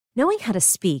Knowing how to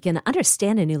speak and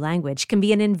understand a new language can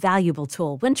be an invaluable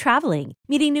tool when traveling,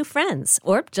 meeting new friends,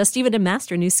 or just even to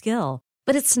master a new skill.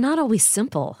 But it's not always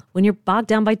simple when you're bogged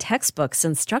down by textbooks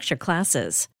and structured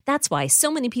classes. That's why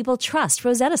so many people trust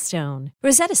Rosetta Stone.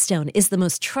 Rosetta Stone is the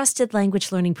most trusted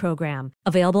language learning program,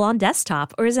 available on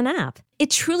desktop or as an app. It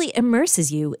truly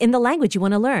immerses you in the language you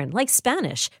want to learn, like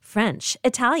Spanish, French,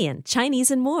 Italian,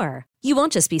 Chinese, and more. You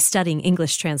won't just be studying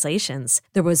English translations.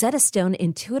 The Rosetta Stone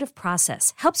intuitive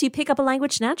process helps you pick up a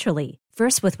language naturally,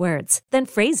 first with words, then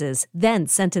phrases, then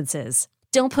sentences.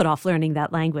 Don't put off learning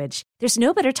that language. There's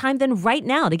no better time than right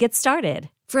now to get started.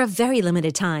 For a very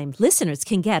limited time, listeners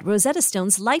can get Rosetta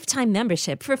Stone's lifetime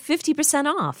membership for 50%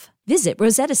 off. Visit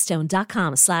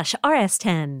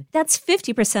rosettastone.com/rs10. That's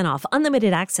 50% off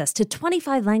unlimited access to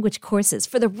 25 language courses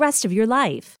for the rest of your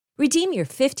life. Redeem your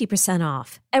 50%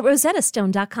 off at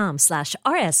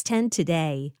rosettastone.com/rs10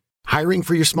 today. Hiring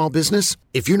for your small business?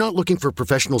 If you're not looking for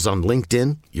professionals on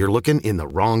LinkedIn, you're looking in the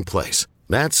wrong place.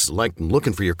 That's like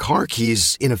looking for your car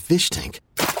keys in a fish tank.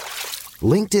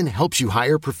 LinkedIn helps you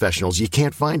hire professionals you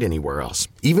can't find anywhere else,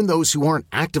 even those who aren't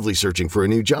actively searching for a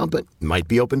new job but might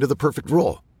be open to the perfect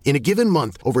role. In a given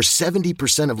month, over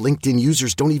 70% of LinkedIn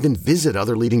users don't even visit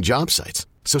other leading job sites.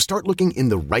 So start looking in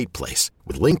the right place.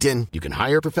 With LinkedIn, you can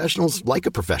hire professionals like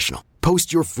a professional.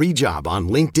 Post your free job on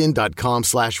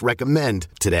linkedin.com/recommend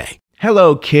today.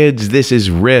 Hello, kids. This is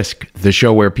Risk, the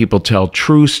show where people tell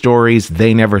true stories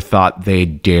they never thought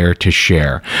they'd dare to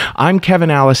share. I'm Kevin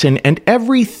Allison, and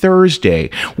every Thursday,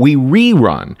 we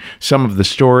rerun some of the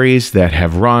stories that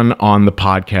have run on the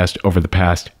podcast over the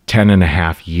past 10 and a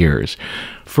half years.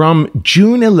 From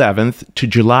June 11th to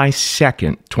July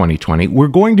 2nd, 2020, we're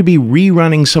going to be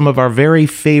rerunning some of our very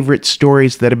favorite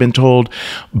stories that have been told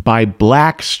by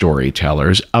Black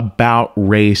storytellers about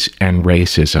race and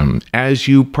racism. As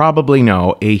you probably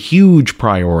know, a huge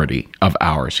priority of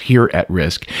ours here at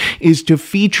Risk is to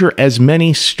feature as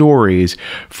many stories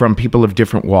from people of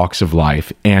different walks of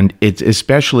life. And it's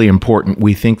especially important,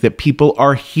 we think, that people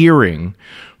are hearing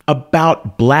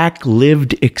about Black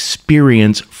lived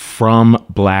experience from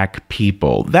Black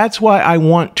people. That's why I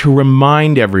want to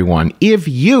remind everyone, if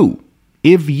you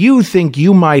think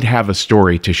you might have a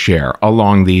story to share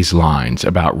along these lines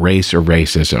about race or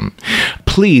racism,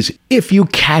 please, if you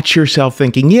catch yourself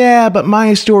thinking, yeah, but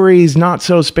my story is not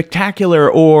so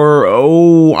spectacular, or,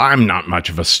 oh, I'm not much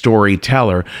of a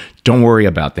storyteller, don't worry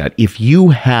about that. If you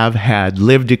have had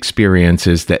lived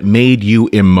experiences that made you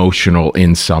emotional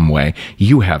in some way,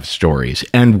 you have stories,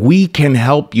 and we can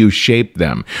help you shape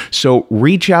them. So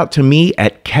reach out to me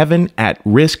at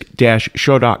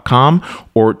kevin@risk-show.com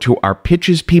or to our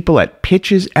pitches people at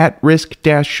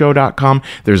pitches@risk-show.com.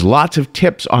 There's lots of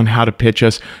tips on how to pitch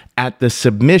us at the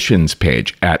submissions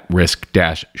page at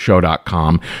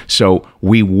risk-show.com. So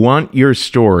we want your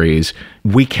stories.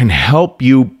 We can help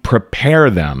you prepare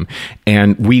them.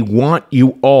 And we want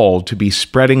you all to be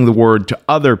spreading the word to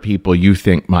other people you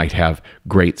think might have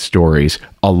great stories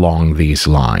along these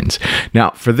lines.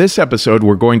 Now, for this episode,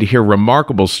 we're going to hear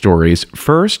remarkable stories,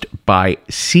 first by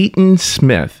Seton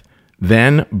Smith,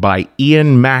 then by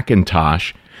Ian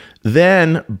McIntosh,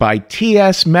 then by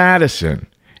T.S. Madison,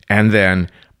 and then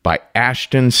by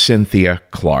Ashton Cynthia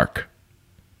Clark.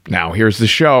 Now, here's the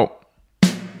show.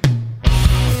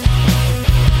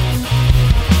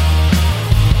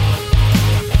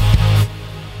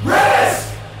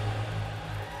 Risk!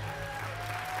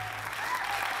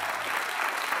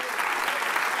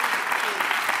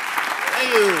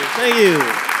 Thank you.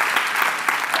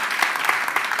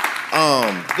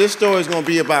 This story is going to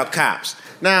be about cops.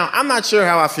 Now, I'm not sure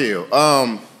how I feel.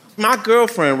 My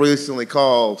girlfriend recently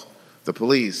called the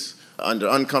police under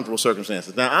uncomfortable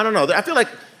circumstances. Now, I don't know. I feel like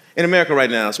in America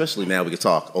right now, especially now we can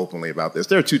talk openly about this,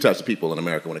 there are two types of people in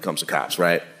America when it comes to cops,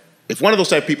 right? If one of those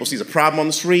type of people sees a problem on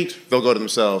the street, they'll go to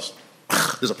themselves,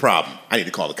 there's a problem. I need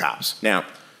to call the cops. Now,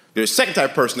 there's a second type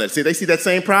of person that they see that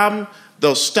same problem,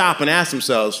 they'll stop and ask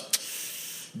themselves,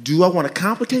 do I want to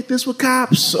complicate this with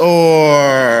cops?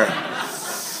 Or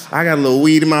I got a little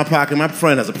weed in my pocket, my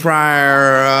friend has a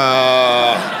prior,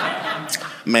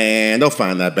 man, they'll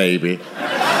find that baby.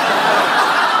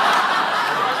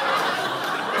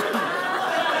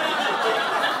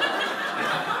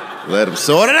 Let them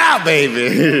sort it out,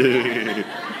 baby.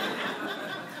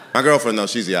 My girlfriend, though,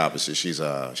 she's the opposite. She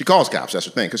calls cops, that's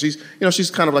her thing, because she's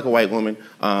kind of like a white woman.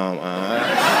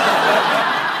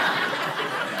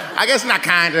 I guess not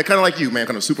kind of like you, man,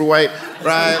 kind of super white,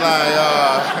 right? Like,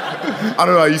 I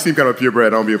don't know, you seem kind of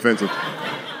purebred, don't be offensive.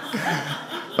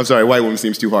 I'm sorry, white woman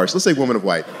seems too harsh. Let's say woman of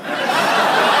white.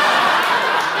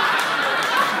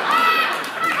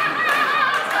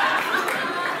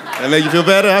 That make you feel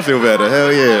better? I feel better.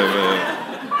 Hell yeah, man.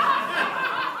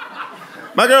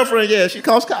 My girlfriend, yeah, she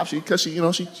calls cops because she, I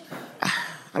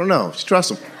don't know, she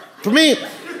trusts them. For me,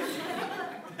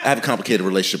 I have a complicated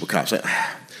relationship with cops.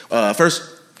 First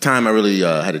time I really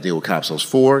had to deal with cops, I was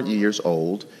 4 years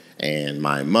old, and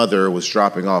my mother was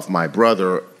dropping off my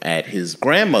brother at his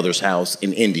grandmother's house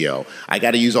in Indio. I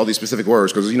got to use all these specific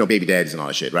words because, baby daddies and all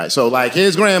that shit, right? So, like,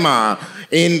 his grandma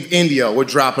in Indio, we're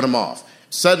dropping him off.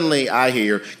 Suddenly, I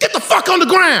hear, "Get the fuck on the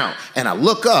ground!" And I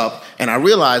look up, and I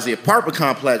realize the apartment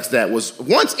complex that was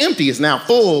once empty is now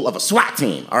full of a SWAT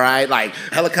team, all right? Like,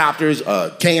 helicopters,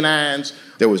 canines.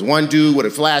 There was one dude with a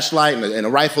flashlight and a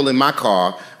rifle in my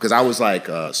car, because I was like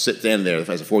sitting there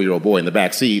as a 4-year-old boy in the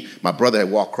back seat. My brother had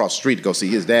walked across the street to go see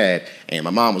his dad, and my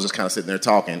mom was just kind of sitting there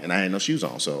talking, and I had no shoes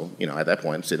on. So, at that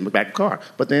point, I'm sitting in the back of the car.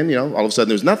 But then, all of a sudden,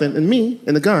 there's nothing, and me,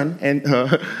 and the gun, and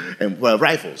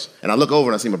rifles. And I look over,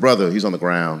 and I see my brother. He's on the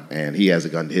ground, and he has a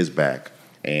gun to his back.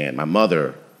 And my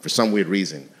mother, for some weird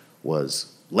reason, was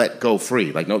let go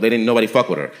free. Like, no, nobody fuck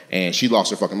with her. And she lost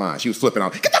her fucking mind. She was flipping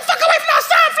out. "Get the fuck away from our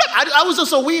son, flip!" I was just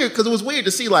so weird, because it was weird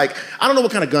to see, like, I don't know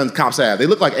what kind of guns cops have. They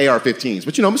look like AR-15s,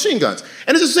 but, machine guns.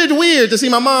 And it's just so weird to see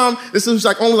my mom, this was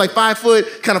like only like 5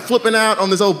 foot, kind of flipping out on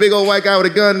this old big old white guy with a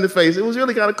gun in the face. It was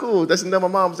really kind of cool. That's know my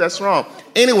mom was that strong.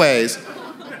 Anyways,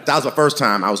 that was the first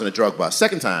time I was in a drug bust.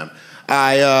 Second time,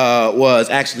 I was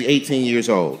actually 18 years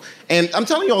old. And I'm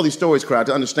telling you all these stories, crowd,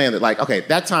 to understand that, like, okay,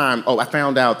 that time, I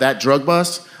found out that drug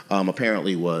bust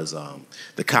apparently was,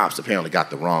 the cops apparently got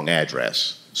the wrong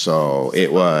address. So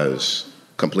it was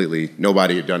completely,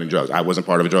 nobody had done any drugs. I wasn't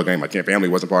part of a drug gang. My family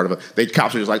wasn't part of it. The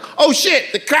cops were just like, "Oh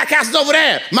shit, the crack house is over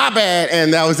there. My bad."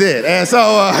 And that was it. And so,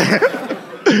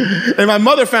 and my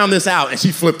mother found this out, and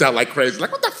she flipped out like crazy.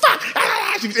 Like, "What the fuck?"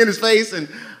 She was in his face, and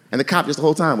the cop just the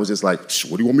whole time was just like,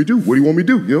 "What do you want me to do? What do you want me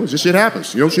to do?" Just shit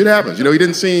happens. Shit happens. He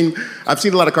didn't seem, I've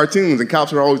seen a lot of cartoons, and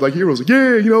cops are always like heroes. Like,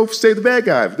 yeah, save the bad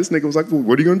guy. But this nigga was like, "Well,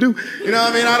 what are you gonna do?"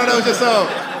 I don't know, just so.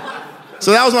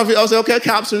 So that was my, I was like, okay,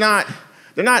 cops are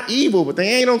they're not evil, but they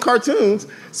ain't on cartoons.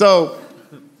 So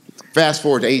fast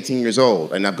forward to 18 years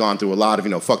old, and I've gone through a lot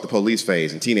of, fuck the police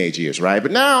phase in teenage years, right?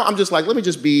 But now I'm just like, let me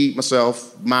just be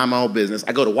myself, mind my own business.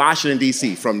 I go to Washington,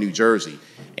 D.C. from New Jersey,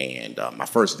 and my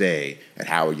first day at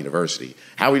Howard University.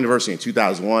 Howard University in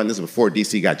 2001, this is before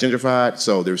D.C. got gentrified,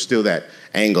 so there's still that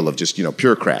angle of just,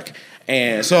 pure crack.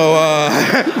 And so,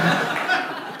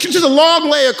 just a long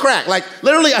layer of crack. Like,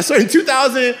 literally, I started in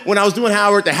 2000 when I was doing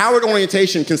Howard. The Howard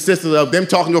orientation consisted of them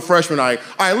talking to a freshman. All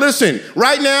right, listen,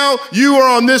 right now, you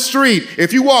are on this street.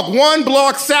 If you walk 1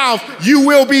 block south, you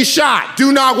will be shot.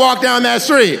 Do not walk down that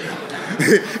street.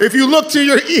 If you look to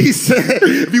your east,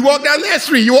 if you walk down that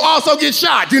street, you will also get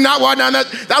shot. Do not walk down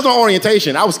that. That was my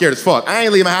orientation. I was scared as fuck. I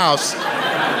ain't leave my house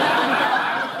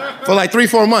for like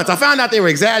 3-4 months. I found out they were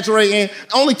exaggerating.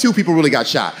 Only 2 people really got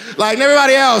shot. Like,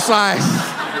 everybody else,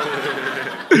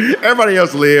 everybody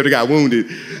else lived and got wounded.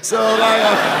 So,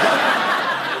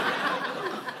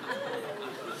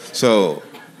 so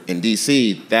in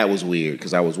D.C., that was weird,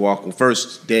 because I was walking.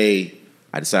 First day,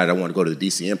 I decided I wanted to go to the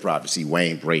D.C. Improv to see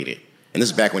Wayne Brady. And this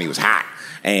is back when he was hot.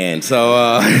 And so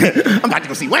I'm about to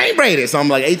go see Wayne Brady. So I'm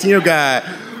like 18-year-old guy,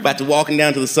 about to walking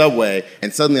down to the subway,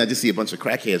 and suddenly I just see a bunch of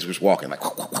crackheads just walking, like,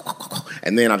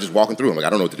 and then I'm just walking through. I'm like, I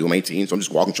don't know what to do. I'm 18, so I'm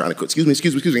just walking, trying to, excuse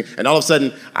me. And all of a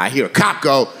sudden, I hear a cop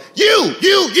go, you,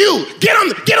 get on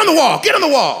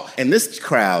the wall. And this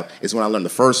crowd is when I learned the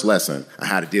first lesson on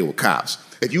how to deal with cops.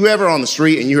 If you ever on the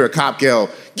street and you hear a cop yell,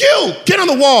 you, get on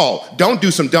the wall, don't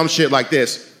do some dumb shit like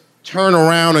this. Turn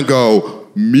around and go,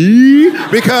 me?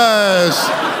 Because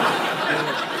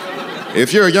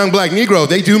if you're a young black Negro,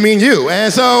 they do mean you.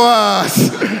 And so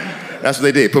that's what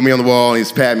they did. Put me on the wall, and he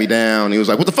just patted me down. He was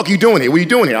like, "What the fuck are you doing here? What are you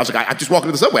doing here?" I was like, I just walked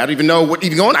into the subway. I don't even know what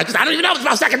even going on. I don't even know. It's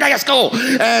my second day of school.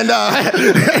 And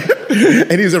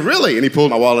and he was like, "Really?" And he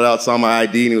pulled my wallet out, saw my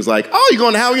ID, and he was like, "Oh, you're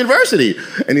going to Howard University?"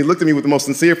 And he looked at me with the most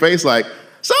sincere face like,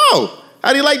 "So,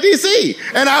 how do you like D.C.?"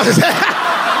 And I was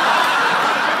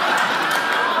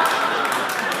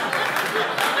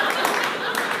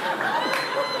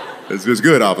It's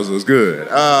good, officer. It's good.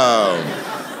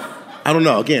 I don't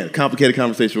know. Again, complicated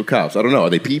conversation with cops. I don't know. Are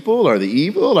they people? Are they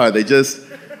evil? Are they just...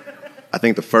 I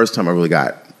think the first time I really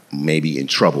got maybe in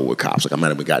trouble with cops, like I might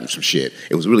have gotten some shit.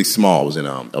 It was really small.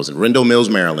 I was in Rendell Mills,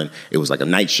 Maryland. It was like a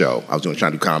night show. I was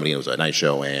trying to do comedy, and it was a night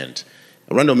show, and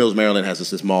Rendell Mills, Maryland has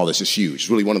this mall that's just huge. It's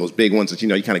really one of those big ones that, you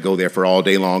kind of go there for all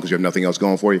day long because you have nothing else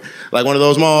going for you. Like one of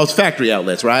those malls, factory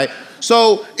outlets, right?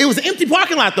 So it was an empty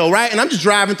parking lot though, right? And I'm just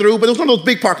driving through, but it was one of those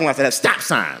big parking lots that have stop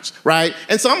signs, right?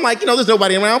 And so I'm like, there's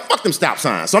nobody around. Fuck them stop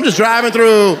signs. So I'm just driving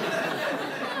through.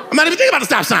 I'm not even thinking about the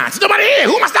stop signs. There's nobody here.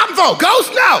 Who am I stopping for?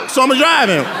 Ghost? No. So I'm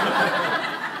driving.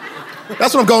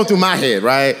 That's what I'm going through my head,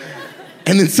 right?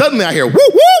 And then suddenly I hear, whoop,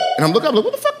 whoop! And I'm looking up, like,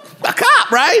 what the fuck? A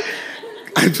cop, right?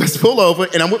 I just pull over,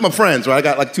 and I'm with my friends, right? I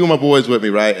got like 2 of my boys with me,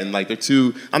 right? And like they're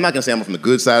 2, I'm not gonna say I'm from the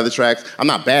good side of the tracks. I'm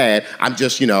not bad. I'm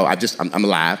just, I'm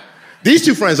alive. These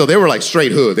 2 friends, though, they were like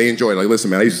straight hood. They enjoyed it. Like, listen,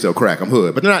 man, I used to sell crack. I'm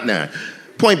hood. But they're not now.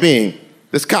 Point being,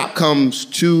 this cop comes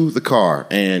to the car,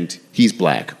 and he's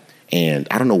black. And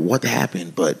I don't know what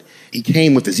happened, but he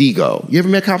came with his ego. You ever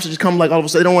met cops that just come like all of a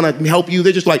sudden, they don't want to help you?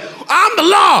 They're just like, I'm the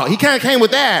law. He kind of came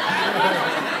with that.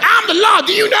 I'm the law.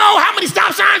 Do you know how many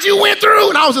stop signs you went through?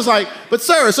 And I was just like, but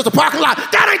sir, it's just a parking lot.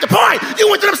 That ain't the point. You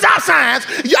went through them stop signs.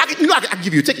 I can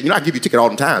give you a ticket. I can give you a ticket all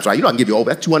the times, right? I can give you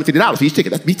that's $250 for each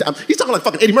ticket. He's talking like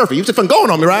fucking Eddie Murphy. He was just fucking going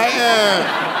on me, right?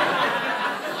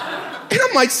 And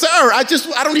I'm like, sir, I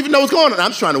don't even know what's going on.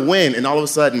 I'm just trying to win. And all of a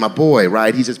sudden, my boy,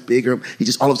 right, he's just bigger.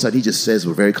 All of a sudden, he just says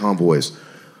with a very calm voice,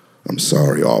 I'm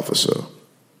sorry, officer.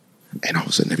 And all of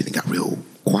a sudden, everything got real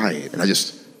quiet. And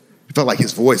it felt like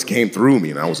his voice came through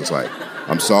me. And I was just like,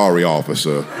 I'm sorry,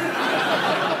 officer.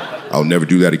 I'll never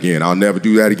do that again. I'll never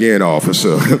do that again,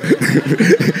 officer.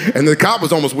 And the cop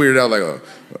was almost weirded out, like,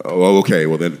 oh, okay,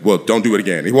 well, don't do it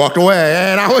again. He walked away.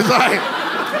 And I was like...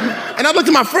 And I looked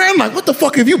at my friend like, what the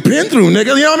fuck have you been through,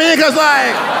 nigga? You know what I mean? Because,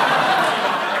 like,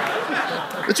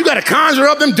 that you got to conjure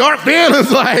up them dark feelings.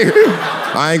 Like,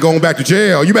 I ain't going back to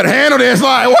jail. You better handle this.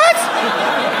 Like, what?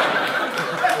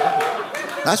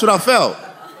 That's what I felt.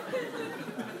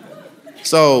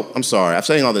 So, I'm sorry. I'm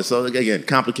saying all this. So, again,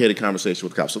 complicated conversation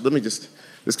with cops. So let me just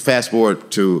fast forward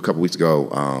to a couple weeks ago.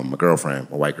 My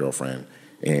white girlfriend,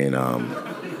 in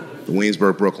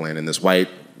Williamsburg, Brooklyn, in this white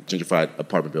gentrified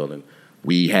apartment building.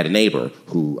 We had a neighbor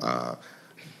who,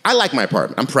 I like my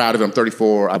apartment. I'm proud of it. I'm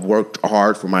 34. I've worked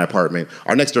hard for my apartment.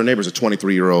 Our next door neighbor is a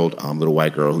 23-year-old little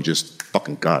white girl who just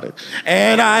fucking got it.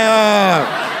 And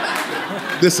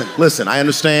listen, I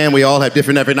understand we all have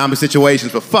different economic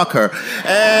situations, but fuck her.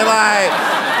 And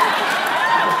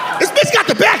this bitch got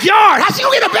the backyard. How she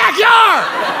gonna get a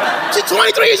backyard? She's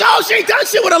 23 years old. She ain't done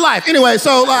shit with her life. Anyway,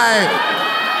 so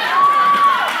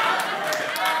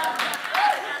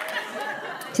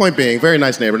point being, very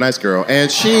nice neighbor, nice girl. And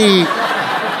she...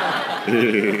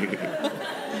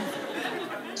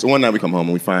 So one night we come home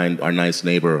and we find our nice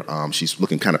neighbor. She's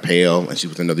looking kind of pale, and she's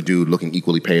with another dude looking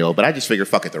equally pale. But I just figured,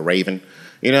 fuck it, they're raving.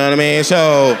 You know what I mean?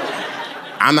 So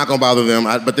I'm not going to bother them.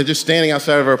 But they're just standing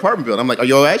outside of her apartment building. I'm like, are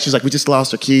you all right? She's like, we just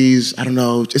lost our keys. I don't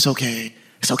know. It's okay.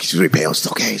 It's okay. She's really pale. It's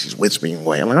okay. She's whispering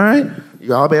away. I'm like, all right.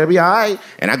 You all better be all right.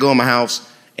 And I go in my house,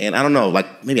 and I don't know,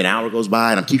 like maybe an hour goes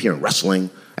by, and I keep hearing wrestling.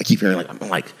 I keep hearing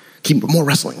keep more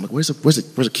wrestling. I'm like, where's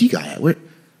the key guy at?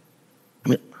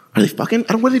 Are they fucking?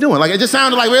 What are they doing? Like, it just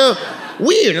sounded like real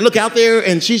weird. And look out there,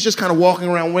 and she's just kind of walking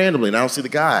around randomly, and I don't see the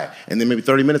guy. And then maybe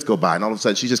 30 minutes go by, and all of a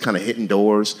sudden she's just kind of hitting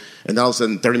doors. And then all of a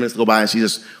sudden 30 minutes go by, and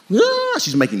she's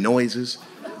making noises.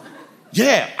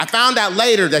 Yeah, I found out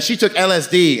later that she took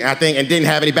LSD, I think, and didn't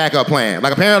have any backup plan.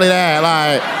 Like, apparently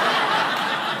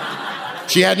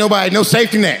she had no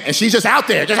safety net, and she's just out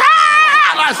there, just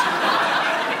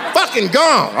fucking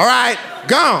gone, all right?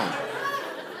 Gone.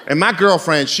 And my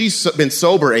girlfriend, she's been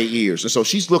sober 8 years, and so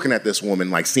she's looking at this woman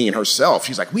like seeing herself.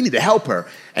 She's like, we need to help her.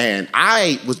 And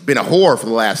I been a whore for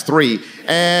the last 3,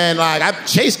 and I've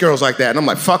chased girls like that, and I'm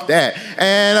like, fuck that.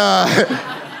 And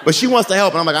but she wants to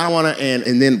help, and I'm like, I don't want to.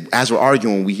 And then as we're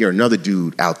arguing, we hear another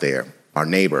dude out there, our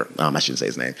neighbor. I shouldn't say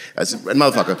his name. That's a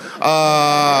motherfucker.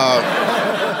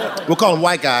 We'll call him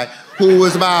white guy, who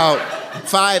was about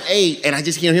 5'8", and I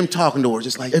just hear him talking to her,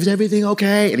 just like, is everything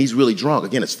okay? And he's really drunk.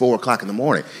 Again, it's 4 o'clock in the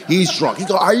morning. He's drunk. He's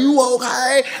going, are you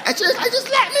okay? I just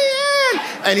let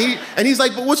me in. And he's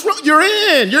like, but what's wrong? You're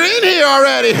in here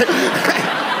already. All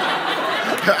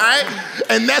right?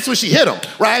 And that's when she hit him,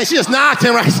 right? And she just knocked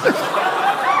him, right?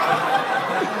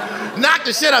 Knocked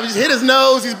the shit out. He just hit his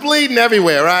nose. He's bleeding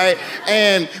everywhere, right?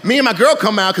 And me and my girl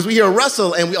come out because we hear a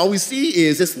rustle, and all we see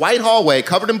is this white hallway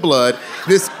covered in blood,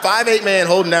 this 5'8" man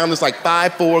holding down this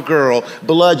 5'4" girl,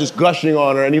 blood just gushing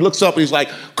on her, and he looks up and he's like,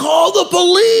 call the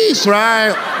police,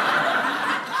 right?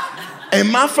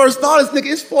 And my first thought is,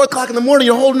 nigga, it's 4 o'clock in the morning,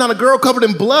 you're holding down a girl covered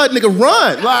in blood, nigga,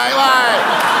 run.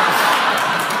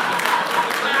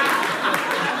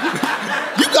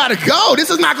 You gotta go. This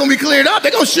is not gonna be cleared up.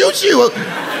 They're gonna shoot you.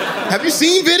 Have you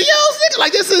seen videos, nigga?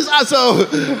 Like, this is,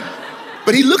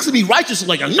 but he looks at me righteously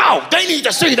like, no, they need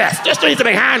to see this. This needs to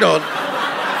be handled.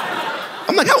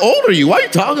 I'm like, how old are you? Why are you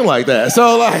talking like that?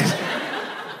 So,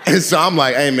 and so I'm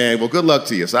like, hey, man, well, good luck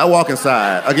to you. So I walk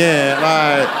inside. Again,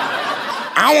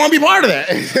 I don't want to be part of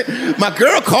that. My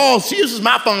girl calls, she uses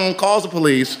my phone, calls the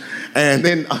police, and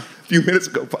then a few minutes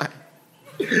go by.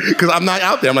 Because I'm not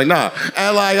out there. I'm like, nah.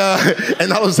 And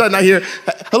and all of a sudden I hear,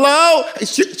 hello?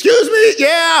 Excuse me?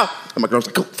 Yeah. And my girl's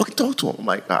like, go fucking talk to him. I'm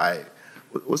like, all right.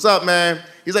 What's up, man?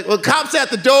 He's like, well, cops at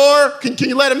the door. Can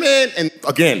you let him in? And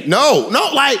again, no,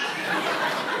 like,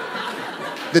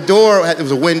 the door, it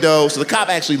was a window, so the cop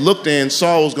actually looked in,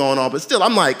 saw what was going on, but still,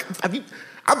 I'm like, I've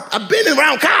been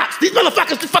around cops. These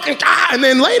motherfuckers just fucking and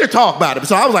then later talk about it.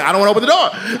 So I was like, I don't want to open the door.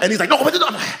 And he's like, no, open the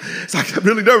door. So I'm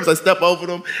really nervous. I step over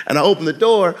them, and I open the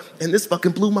door, and this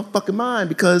fucking blew my fucking mind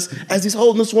because as he's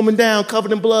holding this woman down,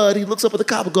 covered in blood, he looks up at the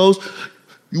cop and goes,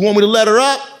 you want me to let her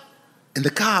up? And the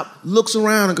cop looks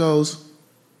around and goes,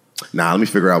 nah, let me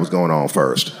figure out what's going on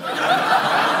first. For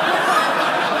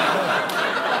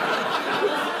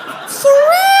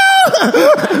real? Is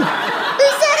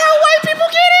that how white people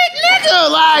get it?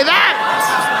 Nigga, like that.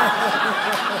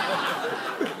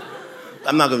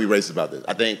 I'm not gonna be racist about this.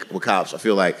 I think with cops, I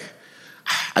feel like,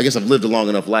 I guess I've lived a long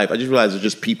enough life. I just realized they're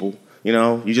just people, you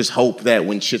know? You just hope that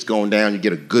when shit's going down, you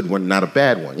get a good one, not a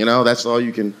bad one, you know? That's all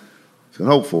you can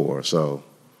hope for, so.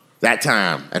 That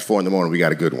time at 4 a.m, we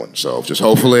got a good one. So just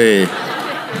hopefully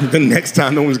the next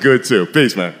time the one's good too.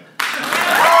 Peace, man.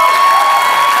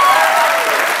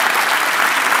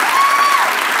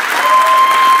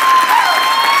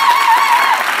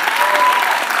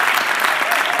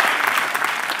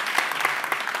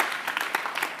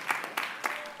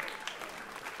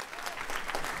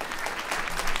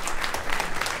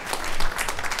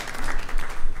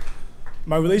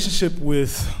 My relationship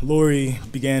with Lori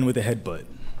began with a headbutt.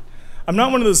 I'm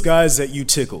not one of those guys that you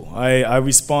tickle. I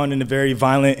respond in a very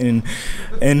violent and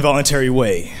involuntary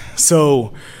way.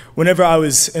 So whenever I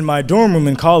was in my dorm room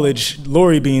in college,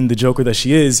 Lori, being the joker that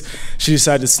she is, she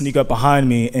decided to sneak up behind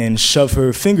me and shove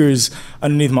her fingers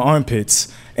underneath my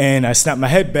armpits. And I snapped my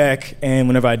head back, and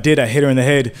whenever I did, I hit her in the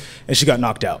head, and she got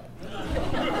knocked out.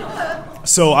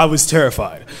 So I was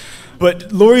terrified.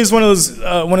 But Lori is one of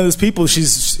those people.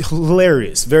 She's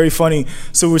hilarious, very funny.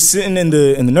 So we're sitting in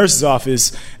the nurse's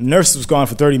office, and the nurse was gone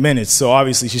for 30 minutes, so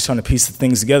obviously she's trying to piece the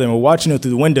things together, and we're watching her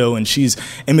through the window, and she's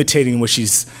imitating what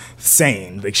she's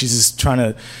saying. Like, she's just trying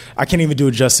to, I can't even do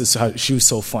it justice to how she was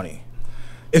so funny.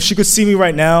 If she could see me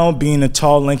right now, being a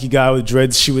tall, lanky guy with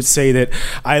dreads, she would say that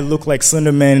I look like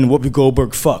Slender Man and Whoopi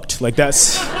Goldberg fucked. Like,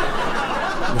 that's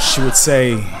what she would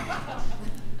say.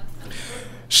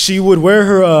 She would wear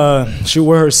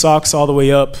her socks all the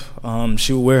way up.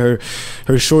 She would wear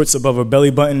her shorts above her belly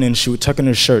button, and she would tuck in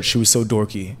her shirt. She was so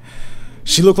dorky.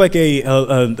 She looked like a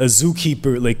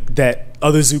zookeeper, like that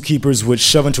other zookeepers would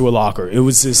shove into a locker. It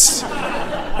was just,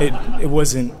 it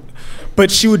wasn't.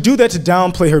 But she would do that to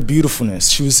downplay her beautifulness.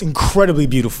 She was incredibly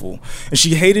beautiful, and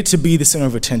she hated to be the center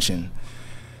of attention.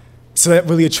 So that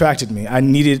really attracted me. I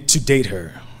needed to date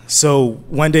her. So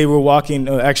one day we were walking,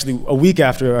 actually a week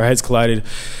after our heads collided,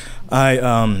 I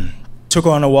took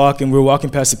her on a walk, and we were walking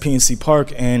past the PNC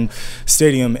Park and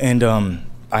Stadium, and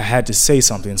I had to say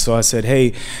something. So I said,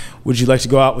 hey, would you like to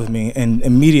go out with me? And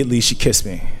immediately she kissed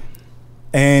me.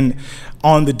 And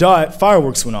on the dot,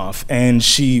 fireworks went off, and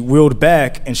she wheeled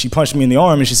back, and she punched me in the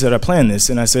arm, and she said, I planned this.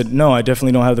 And I said, no, I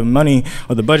definitely don't have the money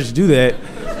or the budget to do that.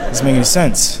 It doesn't make any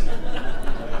sense.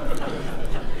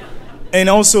 And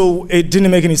also, it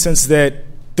didn't make any sense that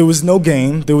there was no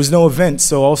game, there was no event,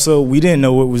 so also we didn't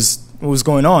know what was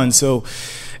going on. So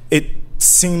it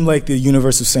seemed like the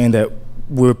universe was saying that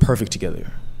we're perfect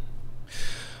together.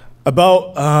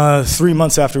 About 3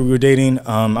 months after we were dating,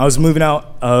 I was moving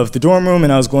out of the dorm room,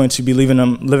 and I was going to be living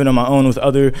on my own with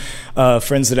other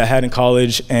friends that I had in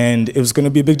college, and it was going to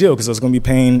be a big deal because I was going to be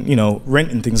paying, rent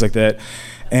and things like that.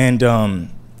 And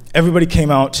everybody came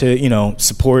out to,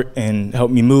 support and help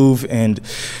me move, and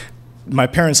my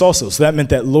parents also. So that meant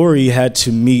that Lori had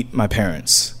to meet my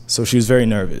parents. So she was very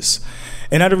nervous.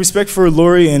 And out of respect for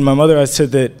Lori and my mother, I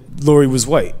said that Lori was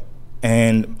white.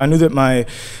 And I knew that my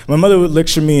mother would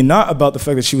lecture me not about the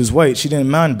fact that she was white. She didn't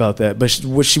mind about that. But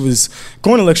what she was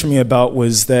going to lecture me about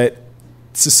was that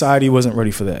society wasn't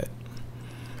ready for that,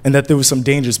 and that there was some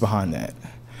dangers behind that.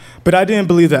 But I didn't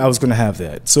believe that I was going to have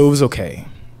that. So it was okay.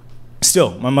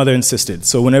 Still, my mother insisted.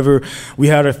 So whenever we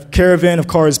had a caravan of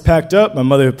cars packed up, my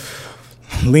mother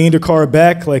leaned her car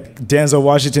back like Denzel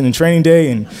Washington in Training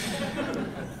Day and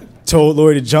told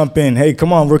Lori to jump in. Hey,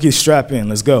 come on, rookie, strap in,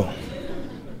 let's go.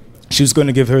 She was going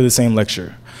to give her the same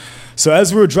lecture. So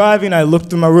as we were driving, I looked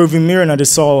through my rearview mirror, and I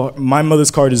just saw my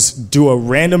mother's car just do a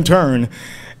random turn,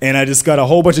 and I just got a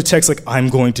whole bunch of texts like, I'm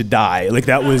going to die. Like,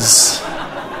 that was...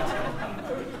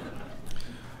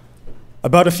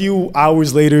 About a few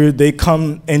hours later, they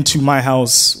come into my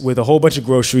house with a whole bunch of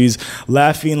groceries,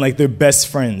 laughing like they're best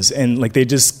friends, and like they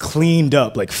just cleaned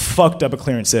up, like fucked up a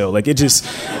clearance sale. Like, it just,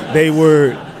 they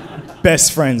were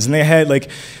best friends, and they had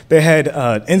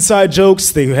inside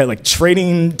jokes. They had like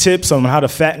trading tips on how to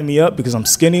fatten me up because I'm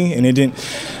skinny, and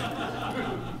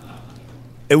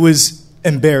it was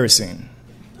embarrassing,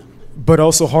 but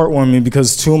also heartwarming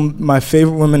because two of my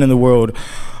favorite women in the world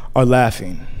are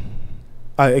laughing.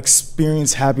 I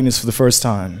experienced happiness for the first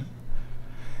time.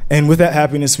 And with that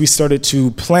happiness, we started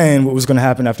to plan what was going to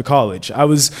happen after college. I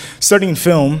was studying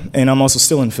film, and I'm also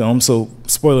still in film, so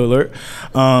spoiler alert.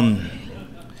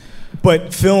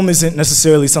 But film isn't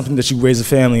necessarily something that you raise a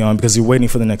family on because you're waiting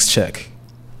for the next check.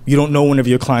 You don't know whenever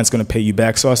your client's going to pay you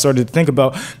back. So I started to think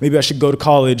about maybe I should go to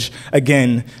college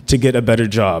again to get a better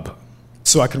job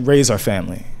so I could raise our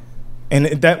family. And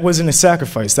that wasn't a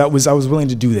sacrifice. I was willing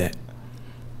to do that.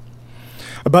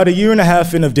 About a year and a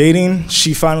half in of dating,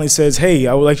 she finally says, hey,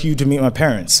 I would like you to meet my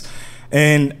parents.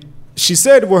 And she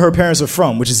said where her parents are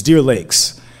from, which is Deer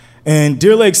Lakes. And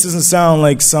Deer Lakes doesn't sound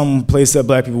like some place that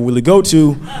black people really go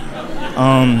to.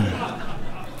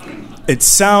 It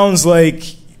sounds like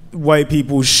white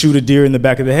people shoot a deer in the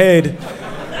back of the head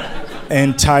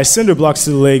and tie cinder blocks to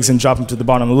the legs and drop them to the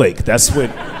bottom of the lake. That's what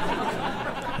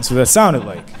that sounded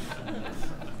like.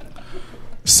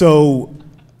 So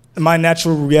my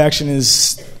natural reaction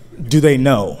is, do they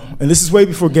know? And this is way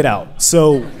before Get Out.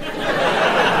 So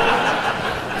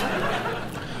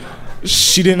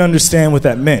she didn't understand what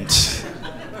that meant.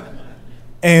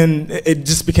 And it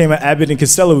just became an Abbott and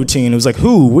Costello routine. It was like,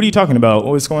 who? What are you talking about?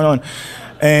 What's going on?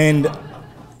 And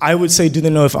I would say, do they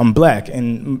know if I'm black?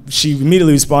 And she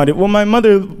immediately responded, well, my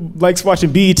mother likes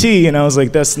watching BET. And I was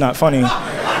like, that's not funny.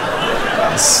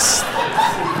 It's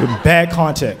bad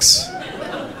context.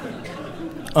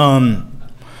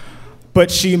 But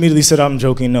she immediately said, I'm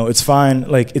joking. No, it's fine.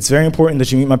 Like, it's very important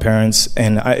that you meet my parents.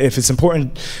 And if it's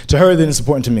important to her, then it's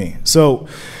important to me. So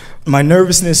my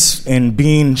nervousness and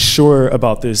being sure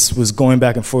about this was going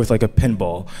back and forth like a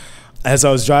pinball. As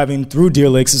I was driving through Deer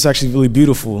Lakes, it's actually really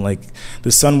beautiful. Like,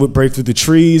 the sun would break through the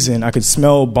trees, and I could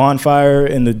smell bonfire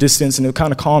in the distance, and it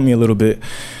kind of calmed me a little bit.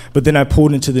 But then I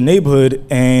pulled into the neighborhood,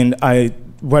 and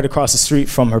right across the street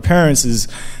from her parents is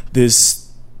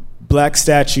this black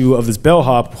statue of this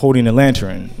bellhop holding a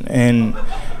lantern, and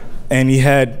he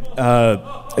had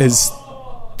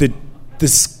the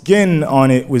skin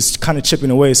on it was kind of chipping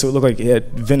away, so it looked like it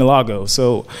had vitiligo.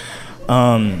 So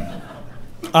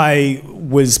I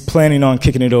was planning on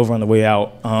kicking it over on the way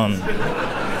out,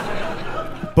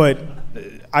 but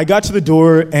I got to the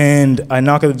door and I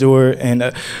knock at the door,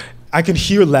 and I could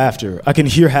hear laughter, I can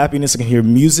hear happiness, I can hear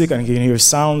music, I can hear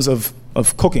sounds of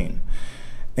cooking.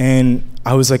 And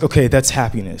I was like, okay, that's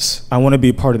happiness. I want to be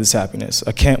a part of this happiness.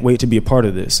 I can't wait to be a part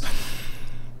of this.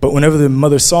 But whenever the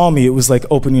mother saw me, it was like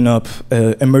opening up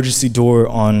an emergency door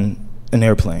on an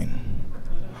airplane.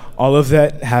 All of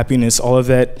that happiness, all of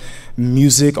that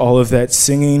music, all of that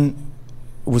singing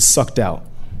was sucked out.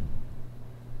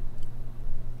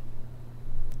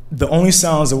 The only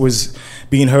sounds that was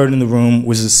being heard in the room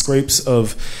was the scrapes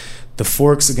of the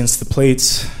forks against the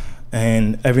plates.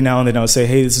 And every now and then I would say,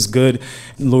 hey, this is good.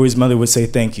 And Lori's mother would say,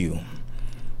 thank you.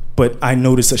 But I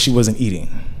noticed that she wasn't eating.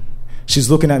 She was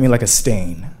looking at me like a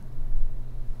stain.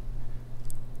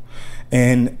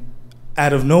 And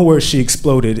out of nowhere, she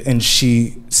exploded, and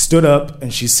she stood up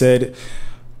and she said,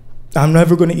 I'm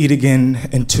never going to eat again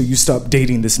until you stop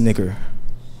dating this nigger.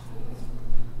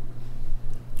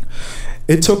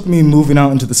 It took me moving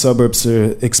out into the suburbs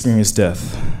to experience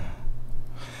death.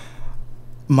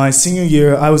 My senior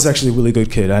year, I was actually a really good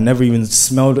kid. I never even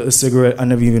smelled a cigarette. I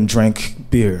never even drank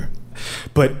beer.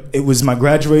 But it was my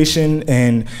graduation,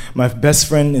 and my best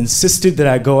friend insisted that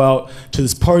I go out to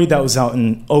this party that was out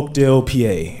in Oakdale,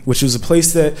 PA, which was a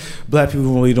place that black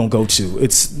people really don't go to.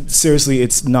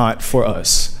 It's not for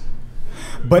us.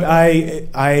 But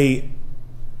I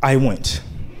went.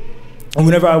 And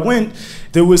whenever I went,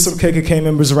 there was some KKK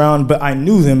members around, but I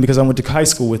knew them because I went to high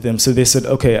school with them. So they said,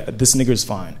 okay, this nigger's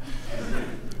fine.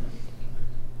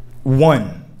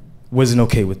 One wasn't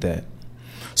okay with that.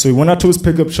 So he went out to his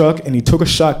pickup truck and he took a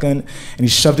shotgun and he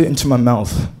shoved it into my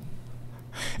mouth.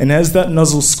 And as that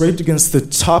nuzzle scraped against the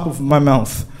top of my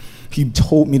mouth, he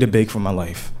told me to beg for my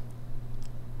life.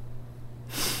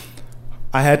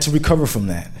 I had to recover from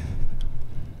that.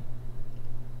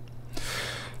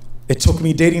 It took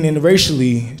me dating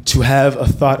interracially to have a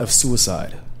thought of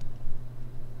suicide.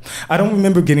 I don't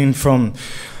remember getting from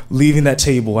leaving that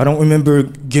table. I don't remember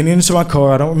getting into my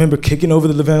car. I don't remember kicking over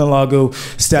the vitiligo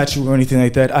statue or anything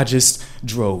like that. I just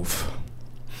drove.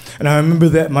 And I remember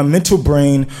that my mental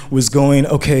brain was going,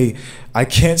 okay, I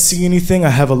can't see anything.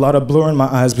 I have a lot of blur in my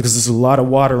eyes because there's a lot of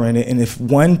water in it. And if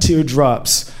one tear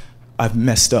drops, I've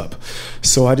messed up.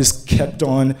 So I just kept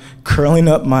on curling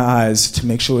up my eyes to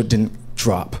make sure it didn't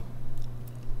drop.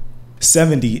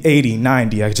 70, 80,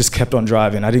 90, I just kept on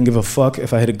driving. I didn't give a fuck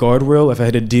if I hit a guardrail, if I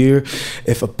hit a deer,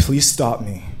 if a police stopped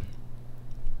me.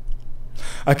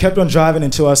 I kept on driving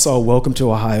until I saw Welcome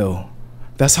to Ohio.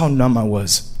 That's how numb I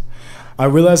was. I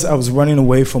realized I was running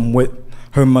away from what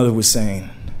her mother was saying.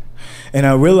 And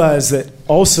I realized that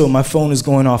also my phone is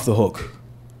going off the hook.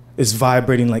 It's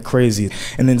vibrating like crazy.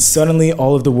 And then suddenly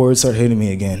all of the words start hitting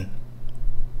me again.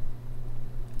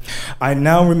 I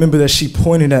now remember that she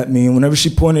pointed at me, and whenever she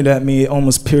pointed at me, it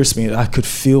almost pierced me. I could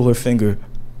feel her finger.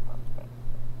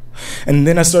 And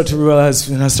then I started to realize,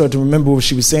 and I started to remember what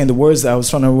she was saying, the words that I was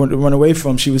trying to run away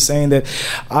from. She was saying that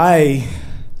I,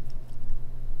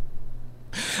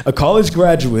 a college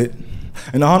graduate,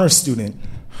 an honor student,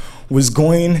 was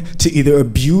going to either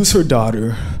abuse her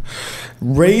daughter,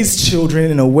 raise children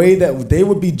in a way that they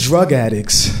would be drug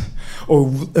addicts, or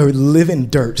live in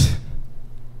dirt.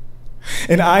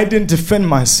 And I didn't defend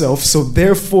myself, so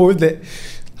therefore the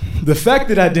fact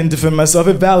that I didn't defend myself,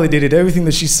 it validated everything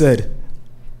that she said.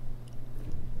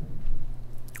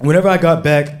 Whenever I got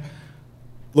back,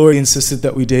 Lori insisted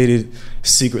that we dated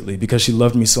secretly because she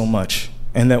loved me so much.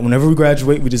 And that whenever we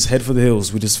graduate, we just head for the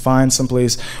hills. We just find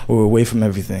someplace where we're away from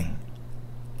everything.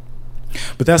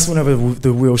 But that's whenever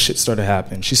the real shit started to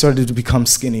happen. She started to become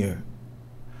skinnier.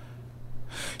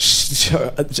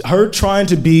 Her trying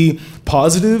to be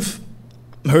positive,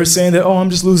 her saying that, oh, I'm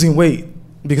just losing weight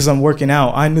because I'm working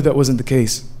out, I knew that wasn't the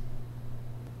case.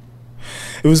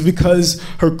 It was because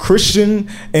her Christian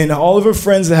and all of her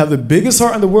friends that have the biggest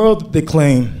heart in the world, they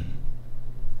claim,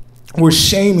 were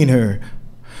shaming her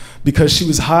because she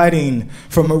was hiding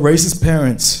from her racist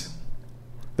parents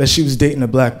that she was dating a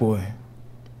black boy.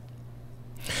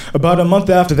 About a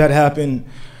month after that happened,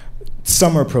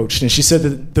 summer approached, and she said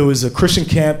that there was a Christian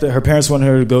camp that her parents wanted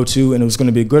her to go to, and it was going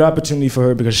to be a good opportunity for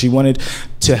her because she wanted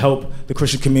to help the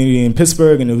Christian community in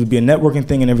Pittsburgh, and it would be a networking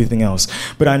thing and everything else.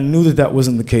 But I knew that that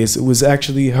wasn't the case. It was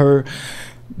actually her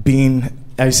being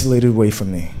isolated away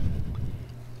from me.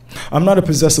 I'm not a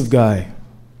possessive guy,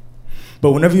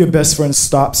 but whenever your best friend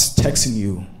stops texting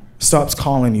you, stops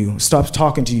calling you, stops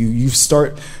talking to you, you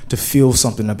start to feel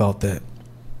something about that.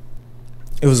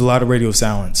 It was a lot of radio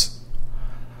silence.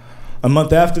 A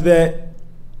month after that,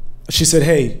 she said,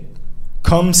 hey,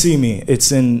 come see me.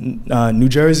 It's in New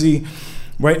Jersey,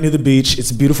 right near the beach. It's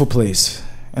a beautiful place.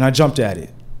 And I jumped at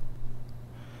it.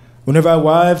 Whenever I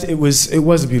arrived, it was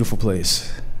a beautiful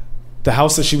place. The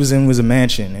house that she was in was a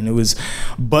mansion, and it was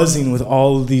buzzing with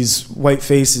all of these white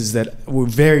faces that were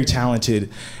very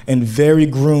talented and very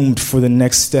groomed for the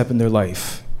next step in their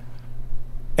life.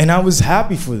 And I was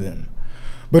happy for them.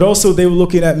 But also they were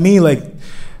looking at me like,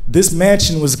 this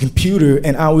mansion was a computer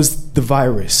and I was the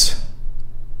virus.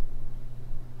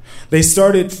 They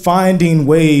started finding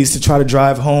ways to try to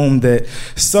drive home that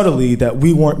subtly that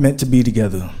we weren't meant to be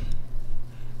together.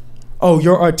 Oh,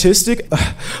 you're artistic?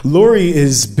 Lori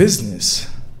is business.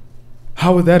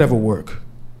 How would that ever work?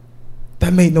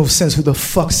 That made no sense. Who the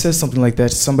fuck says something like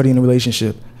that to somebody in a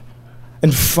relationship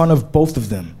in front of both of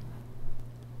them?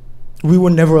 We were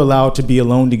never allowed to be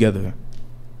alone together,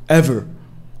 ever.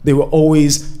 They were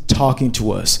always talking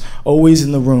to us, always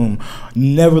in the room,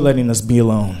 never letting us be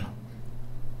alone.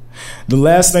 The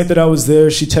last night that I was there,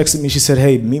 she texted me, she said,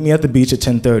 hey, meet me at the beach at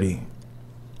 10:30.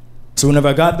 So whenever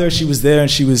I got there, she was there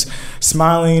and she was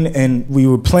smiling and we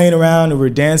were playing around and we were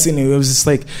dancing and it was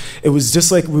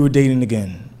just like we were dating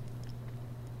again.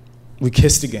 We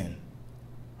kissed again.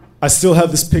 I still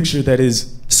have this picture that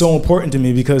is so important to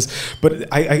me but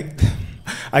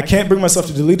I can't bring myself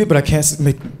to delete it, but I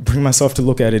can't bring myself to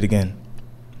look at it again.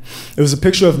 It was a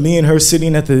picture of me and her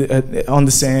sitting on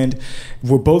the sand.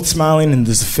 We're both smiling, and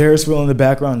there's a Ferris wheel in the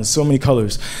background, and so many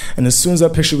colors. And as soon as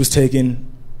that picture was taken,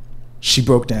 she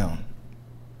broke down.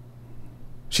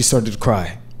 She started to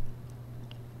cry.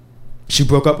 She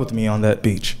broke up with me on that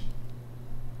beach.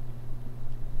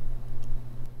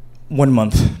 1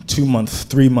 month, 2 months,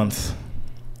 3 months.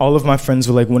 All of my friends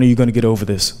were like, when are you going to get over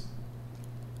this?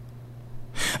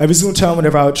 Every single time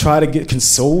whenever I would try to get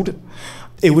consoled,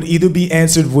 it would either be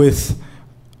answered with,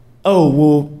 oh,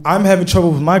 well, I'm having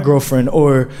trouble with my girlfriend,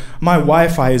 or my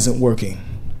Wi-Fi isn't working.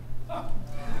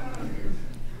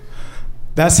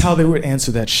 That's how they would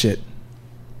answer that shit.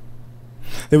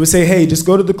 They would say, hey, just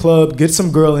go to the club, get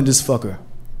some girl and just fuck her.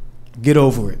 Get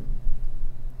over it.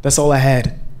 That's all I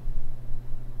had.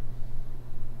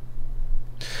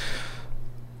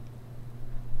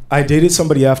 I dated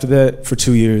somebody after that for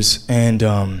 2 years, and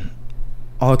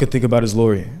all I could think about is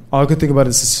Lori. All I could think about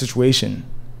is the situation.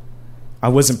 I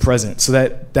wasn't present, so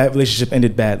that relationship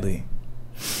ended badly.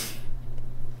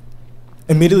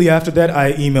 Immediately after that,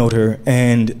 I emailed her,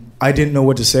 and I didn't know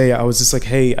what to say. I was just like,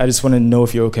 hey, I just want to know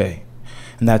if you're okay.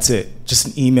 And that's it. Just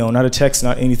an email, not a text,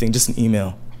 not anything, just an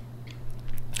email.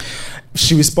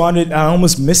 She responded, I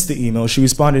almost missed the email. She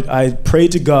responded, I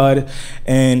prayed to God,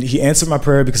 and he answered my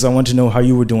prayer because I wanted to know how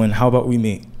you were doing. How about we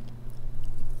meet?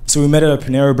 So we met at a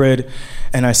Panera Bread,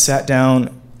 and I sat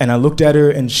down, and I looked at her,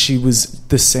 and she was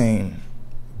the same,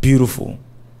 beautiful.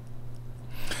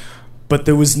 But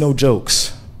there was no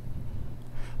jokes.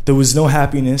 There was no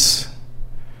happiness.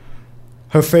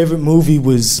 Her favorite movie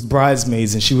was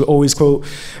Bridesmaids, and she would always quote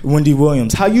Wendy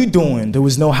Williams, how you doing? There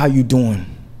was no how you doing.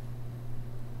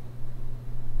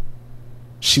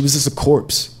 She was just a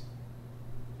corpse.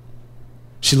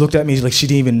 She looked at me like she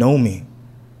didn't even know me.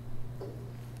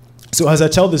 So as I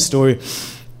tell this story,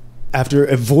 after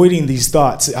avoiding these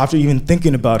thoughts, after even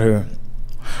thinking about her,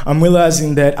 I'm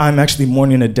realizing that I'm actually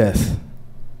mourning a death.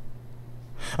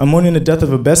 I'm mourning the death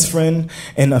of a best friend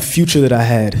and a future that I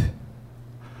had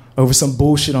over some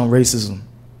bullshit on racism.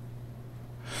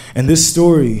 And this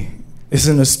story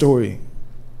isn't a story.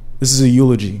 This is a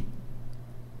eulogy.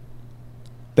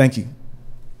 Thank you.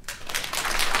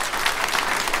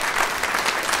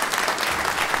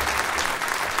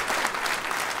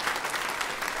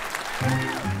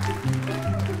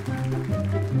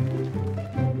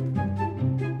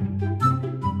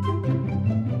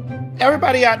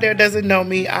 Everybody out there doesn't know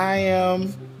me. I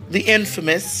am the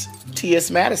infamous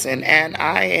T.S. Madison, and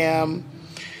I'm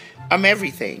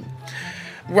everything.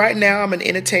 Right now, I'm an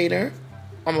entertainer,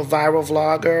 I'm a viral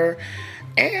vlogger,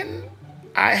 and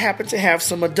I happen to have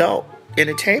some adult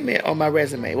entertainment on my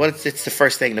resume. Well, it's the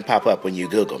first thing to pop up when you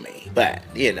Google me, but,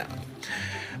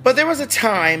 But there was a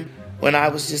time when I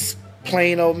was just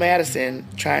plain old Madison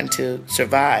trying to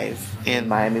survive in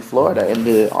Miami, Florida,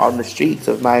 on the streets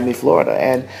of Miami, Florida.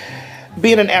 And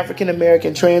being an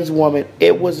African-American trans woman,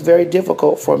 it was very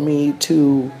difficult for me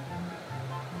to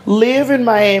live in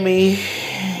Miami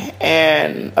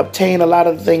and obtain a lot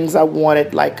of the things I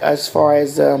wanted, like as far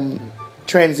as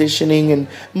transitioning and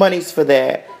monies for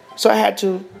that. So I had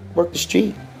to work the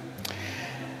street.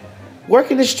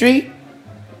 Working the street,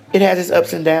 it has its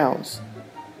ups and downs.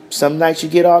 Some nights you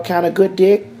get all kind of good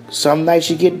dick. Some nights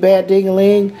you get bad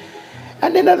ding-a-ling.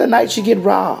 And then other nights you get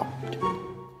robbed.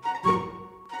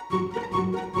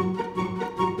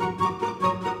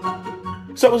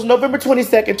 So it was November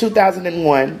 22nd,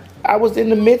 2001. I was in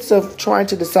the midst of trying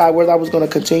to decide whether I was going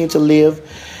to continue to live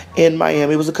in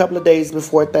Miami. It was a couple of days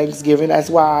before Thanksgiving. That's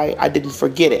why I didn't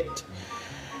forget it.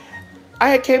 I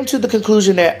had came to the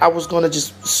conclusion that I was going to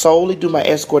just solely do my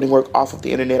escorting work off of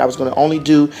the internet. I was going to only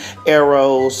do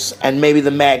Eros and maybe the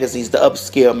magazines, the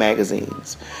upscale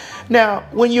magazines. Now,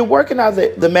 when you're working out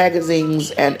the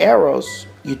magazines and Eros,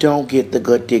 you don't get the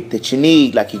good dick that you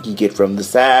need like you can get from the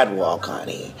sidewalk,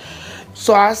 honey.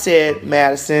 So I said,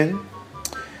 Madison,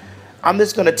 I'm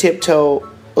just going to tiptoe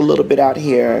a little bit out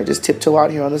here, just tiptoe out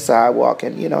here on the sidewalk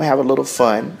and, have a little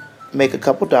fun, make a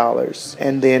couple dollars,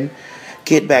 and then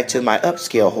get back to my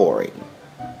upscale whoring.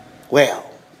 Well,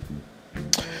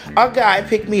 a guy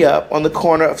picked me up on the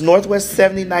corner of Northwest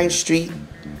 79th Street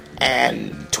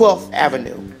and 12th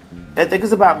Avenue. I think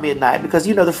it's about midnight because,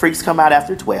 the freaks come out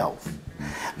after 12.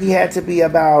 He had to be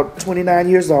about 29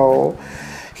 years old.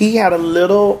 He had a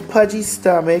little pudgy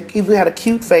stomach. He had a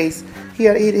cute face. He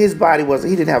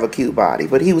didn't have a cute body,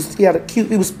 but he was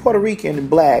Puerto Rican and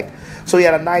black. So he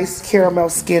had a nice caramel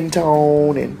skin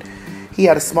tone, and he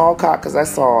had a small cock because I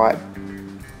saw it.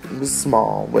 It was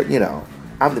small, but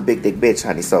I'm the big dick bitch,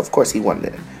 honey. So of course he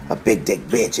wanted a big dick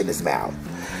bitch in his mouth.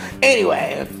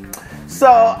 Anyway,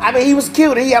 so he was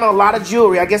cute. He had on a lot of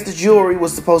jewelry. I guess the jewelry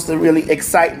was supposed to really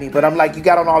excite me, but I'm like, you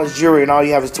got on all this jewelry and all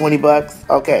you have is $20?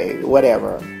 Okay,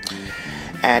 whatever.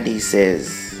 And he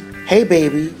says, hey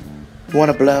baby,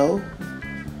 want to blow?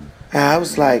 And I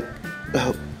was like,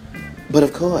 oh, but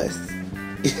of course.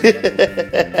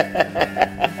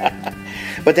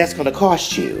 But that's going to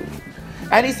cost you.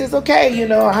 And he says, okay,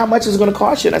 how much is it going to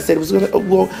cost you? And I said, it was going to, a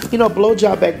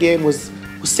blowjob back then was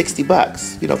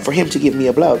 $60, for him to give me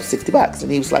a blow, $60.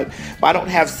 And he was like, well, I don't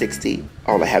have 60.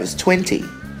 All I have is 20.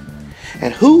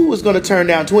 And who was going to turn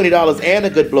down $20 and a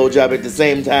good blowjob at the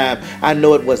same time? I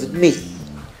know it wasn't me.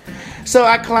 So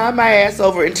I climbed my ass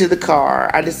over into the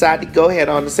car. I decided to go ahead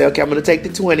on and say, okay, I'm going to take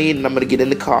the 20 and I'm going to get in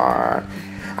the car.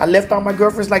 I left all my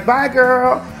girlfriends like, bye,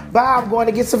 girl. Bye, I'm going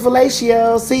to get some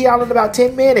fellatio. See y'all in about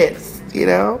 10 minutes,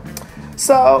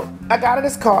 So I got in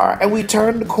this car and we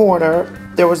turned the corner.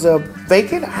 There was a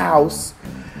vacant house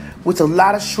with a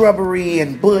lot of shrubbery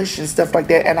and bush and stuff like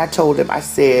that. And I told him, I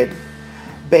said,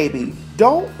 baby,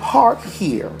 don't park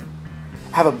here.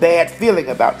 I have a bad feeling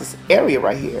about this area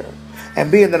right here.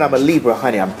 And being that I'm a Libra,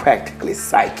 honey, I'm practically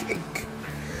psychic.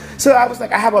 So I was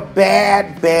like, I have a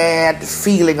bad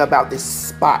feeling about this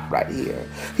spot right here.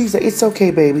 He's like, it's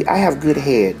okay, baby. I have good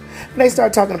head. And they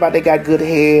start talking about they got good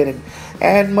head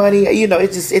and money. You know,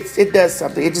 it does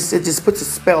something. It just puts a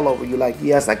spell over you. Like,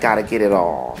 yes, I gotta get it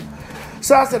all.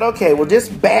 So I said, okay, well,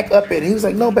 just back up it. He was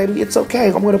like, no, baby, it's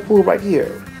okay. I'm gonna pull right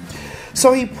here.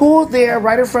 So he pulled there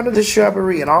right in front of the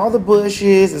shrubbery and all the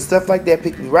bushes and stuff like that.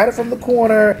 Picked me right up from the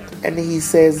corner. And he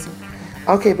says,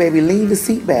 okay, baby, lean the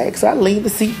seat back. So I leaned the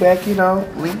seat back,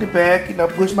 leaned it back,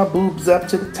 pushed my boobs up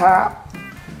to the top,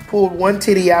 pulled one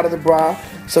titty out of the bra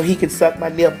so he could suck my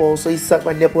nipple. So he sucked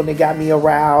my nipple and it got me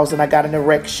aroused and I got an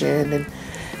erection. And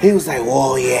he was like,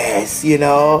 whoa, yes,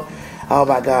 Oh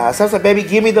my God. So I was like, baby,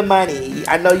 give me the money.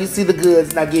 I know you see the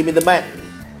goods, now give me the money.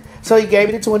 So he gave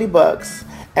me the $20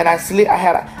 and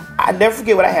I never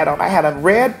forget what I had on. I had a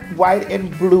red, white,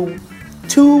 and blue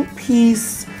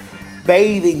 2-piece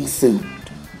bathing suit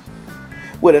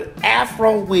with an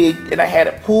afro wig, and I had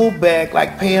it pulled back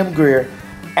like Pam Grier,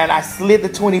 and I slid the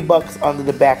 $20 under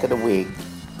the back of the wig.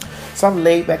 So I'm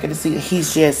laid back in the seat, and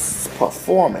he's just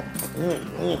performing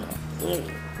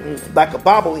like a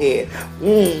bobblehead.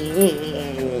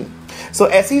 So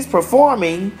as he's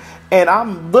performing, and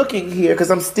I'm looking here because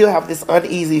I'm still have this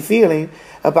uneasy feeling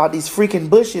about these freaking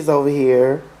bushes over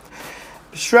here.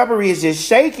 The shrubbery is just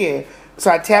shaking. So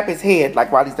I tap his head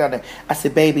like while he's down there. I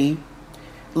said, baby,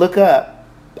 look up.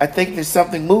 I think there's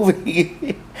something moving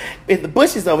in the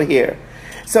bushes over here.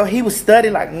 So he was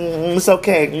studying like, it's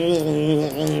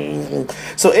okay.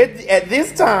 So at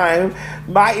this time,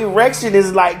 my erection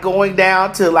is like going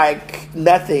down to like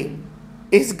nothing.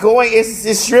 It's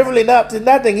shriveling up to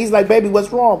nothing. He's like, baby,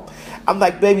 what's wrong? I'm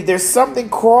like, baby, there's something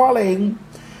crawling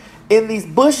in these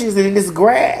bushes and in this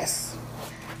grass.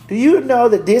 Do you know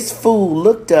that this fool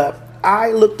looked up?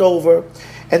 I looked over,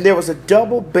 and there was a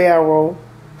double barrel,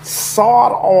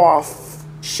 sawed-off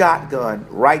shotgun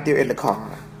right there in the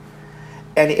car.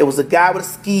 And it was a guy with a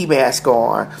ski mask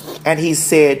on, and he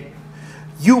said,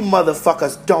 you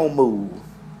motherfuckers don't move.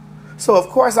 So, of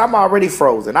course, I'm already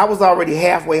frozen. I was already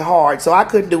halfway hard, so I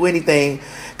couldn't do anything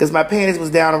because my panties was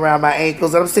down around my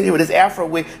ankles, and I'm sitting here with this afro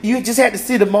wig. You just had to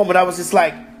see the moment. I was just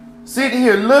like, sitting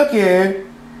here looking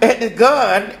at the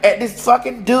gun, at this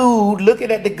fucking dude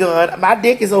looking at the gun. My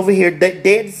dick is over here dead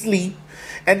asleep.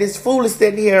 And this fool is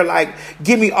sitting here like,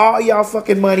 give me all y'all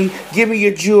fucking money. Give me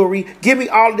your jewelry. Give me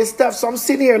all this stuff. So I'm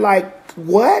sitting here like,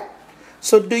 what?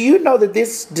 So do you know that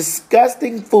this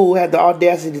disgusting fool had the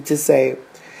audacity to say,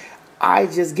 I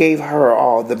just gave her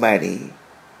all the money.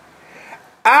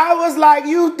 I was like,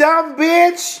 you dumb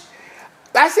bitch.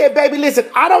 I said, baby, listen,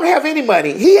 I don't have any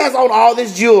money. He has on all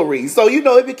this jewelry. So,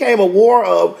 it became a war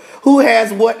of who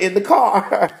has what in the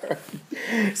car.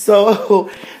 So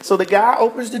the guy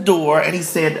opens the door and he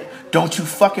said, don't you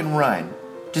fucking run.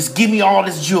 Just give me all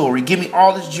this jewelry. Give me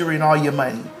all this jewelry and all your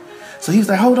money. So he was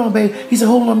like, hold on, babe. He said,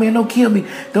 hold on, man. Don't kill me.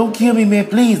 Don't kill me, man.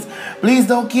 Please. Please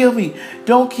don't kill me.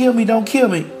 Don't kill me. Don't kill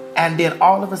me. And then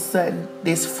all of a sudden,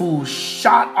 this fool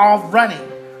shot off running.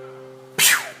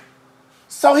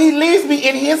 So he leaves me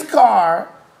in his car,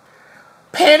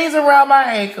 panties around my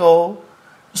ankle,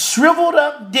 shriveled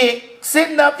up dick,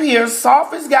 sitting up here,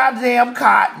 soft as goddamn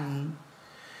cotton.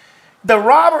 The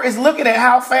robber is looking at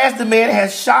how fast the man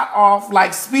has shot off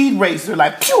like Speed Racer,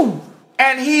 like pew.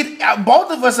 And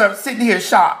both of us are sitting here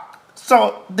shocked.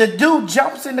 So the dude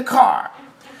jumps in the car,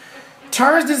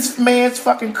 turns this man's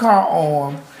fucking car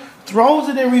on, throws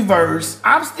it in reverse.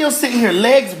 I'm still sitting here,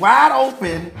 legs wide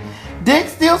open. Dick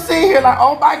still sitting here like,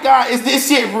 oh my God, is this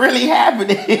shit really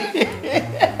happening?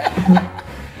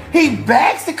 He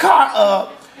backs the car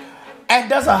up and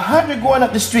does 100 going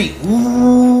up the street.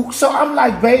 Ooh. So I'm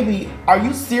like, baby, are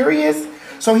you serious?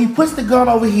 So he puts the gun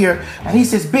over here and he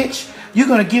says, bitch, you're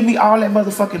gonna give me all that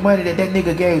motherfucking money that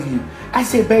nigga gave you. I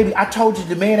said, baby, I told you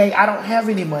the man I don't have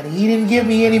any money. He didn't give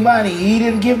me any money. He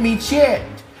didn't give me shit.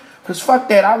 Because fuck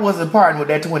that, I wasn't parting with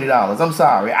that $20. I'm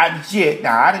sorry. I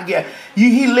didn't get...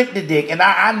 He licked the dick, and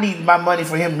I needed my money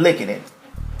for him licking it.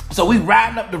 So we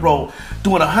riding up the road,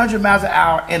 doing 100 miles an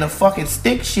hour in a fucking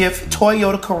stick shift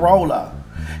Toyota Corolla.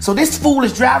 So this fool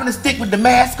is driving the stick with the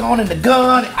mask on and the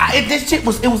gun. It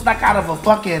was like out of a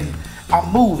fucking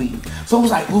movie. So it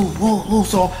was like, ooh, ooh, ooh.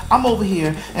 So I'm over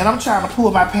here, and I'm trying to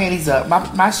pull my panties up.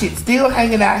 My shit still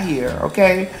hanging out here,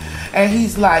 okay? And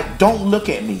he's like, don't look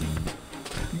at me.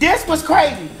 This was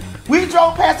crazy. We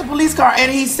drove past the police car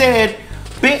and he said,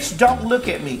 bitch, don't look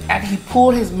at me. And he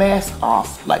pulled his mask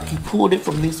off. Like he pulled it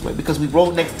from this way because we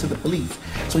rode next to the police.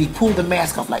 So he pulled the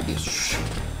mask off like this.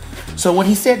 So when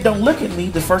he said, don't look at me,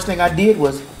 the first thing I did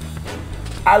was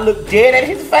I looked dead at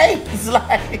his face.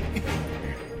 Like,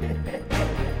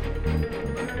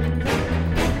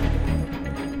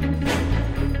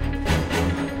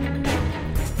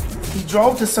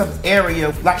 drove to some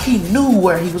area like he knew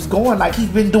where he was going, like he's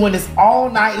been doing this all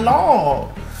night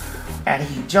long. And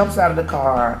he jumps out of the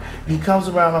car, he comes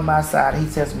around on my side, and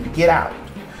he tells me to get out.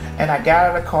 And I got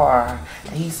out of the car,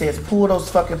 and he says, pull those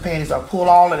fucking panties off, pull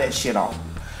all of that shit off.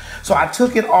 So I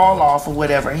took it all off or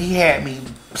whatever. He had me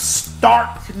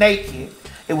stark naked.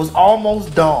 It was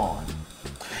almost dawn.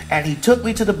 And he took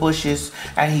me to the bushes,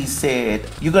 and he said,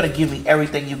 you're gonna give me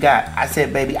everything you got. I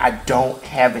said, baby, I don't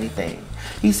have anything.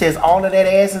 He says, all of that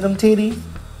ass and them titties?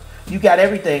 You got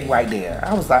everything right there.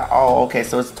 I was like, oh, okay,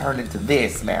 so it's turned into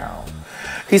this now.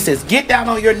 He says, get down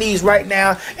on your knees right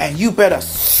now, and you better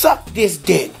suck this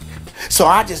dick. So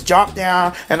I just dropped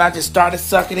down, and I just started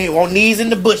sucking it on knees in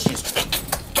the bushes.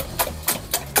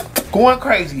 Going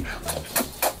crazy.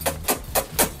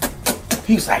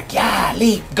 He was like,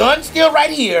 golly, gun still right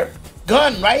here.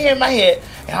 Gun right here in my head,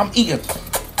 and I'm eating.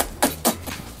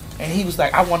 And he was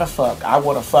like, I want to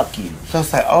fuck you. So I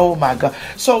was like, oh my God.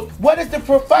 So what is the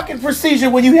fucking procedure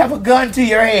when you have a gun to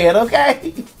your head,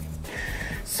 okay?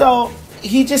 So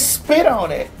he just spit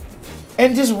on it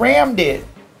and just rammed it.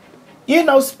 You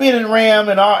know, spit and ram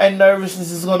and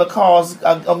nervousness is going to cause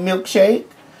a milkshake.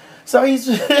 So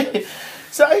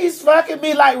he's fucking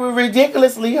me like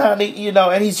ridiculously, honey, you know,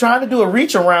 and he's trying to do a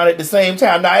reach around at the same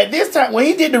time. Now, at this time, when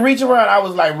he did the reach around, I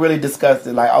was like really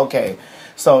disgusted. Like, okay.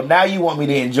 So now you want me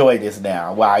to enjoy this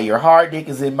now while your hard dick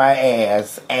is in my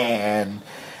ass and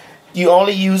you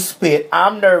only use spit.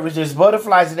 I'm nervous. There's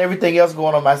butterflies and everything else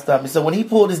going on my stomach. So when he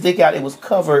pulled his dick out, it was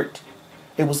covered.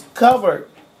 It was covered.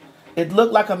 It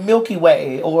looked like a Milky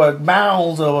Way or a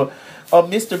Mounds or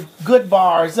Mr.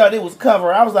 Goodbar. So it was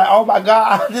covered. I was like, oh my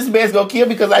God, this man's going to kill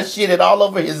me because I shit it all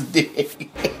over his dick.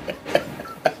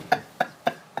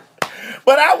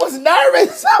 But I was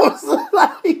nervous. I was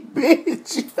like,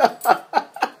 bitch.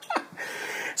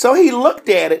 So he looked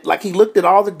at it, like he looked at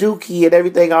all the dookie and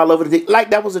everything all over the dick. Like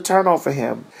that was a turn on for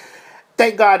him.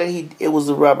 Thank God that it was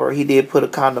a rubber. He did put a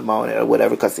condom on it or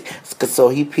whatever. So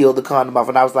he peeled the condom off.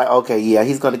 And I was like, okay, yeah,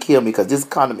 he's going to kill me because this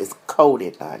condom is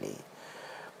coated, honey.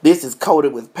 This is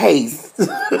coated with paste.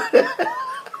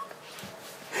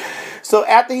 So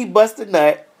after he busted a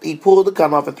nut, he pulled the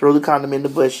condom off and threw the condom in the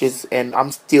bushes. And I'm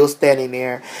still standing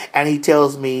there. And he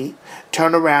tells me,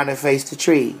 turn around and face the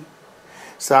tree.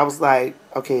 So I was like,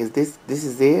 okay, is this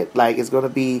is it? Like, it's going to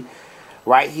be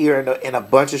right here in a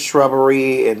bunch of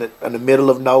shrubbery in the middle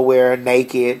of nowhere,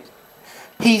 naked.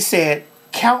 He said,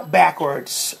 count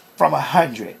backwards from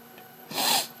 100.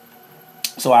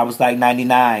 So I was like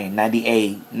 99,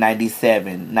 98,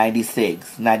 97,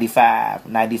 96, 95,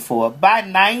 94. By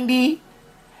 90,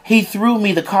 he threw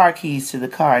me the car keys to the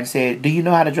car and said, do you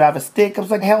know how to drive a stick? I was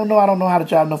like, hell no, I don't know how to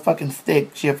drive no fucking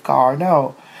stick shift car,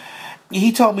 no.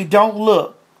 He told me, don't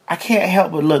look. I can't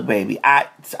help but look, baby.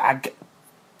 I'm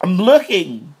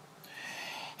looking.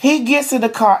 He gets in the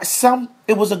car.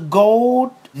 It was a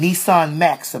gold Nissan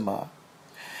Maxima.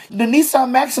 The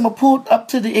Nissan Maxima pulled up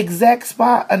to the exact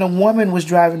spot, and a woman was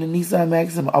driving the Nissan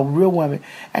Maxima, a real woman.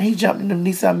 And he jumped in the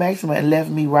Nissan Maxima and left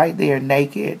me right there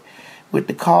naked with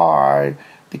the car,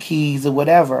 the keys, or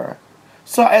whatever.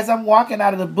 So as I'm walking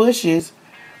out of the bushes,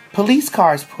 police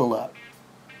cars pull up.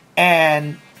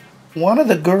 And one of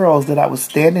the girls that I was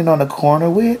standing on the corner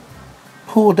with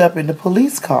pulled up in the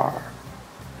police car.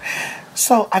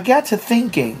 So I got to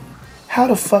thinking, how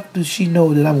the fuck does she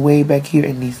know that I'm way back here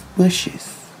in these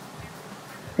bushes?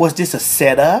 Was this a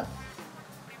setup?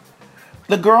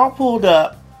 The girl pulled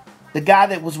up. The guy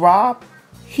that was robbed,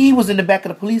 he was in the back of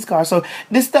the police car. So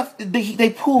this stuff,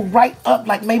 they pulled right up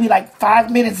maybe 5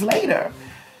 minutes later.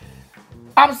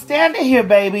 I'm standing here,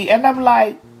 baby, and I'm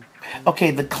like,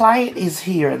 okay, the client is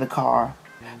here in the car,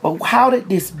 but how did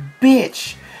this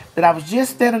bitch that I was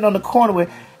just standing on the corner with,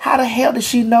 how the hell did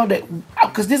she know that?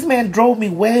 Because this man drove me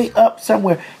way up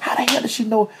somewhere. How the hell did she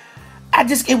know?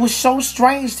 It was so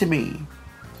strange to me.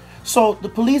 So the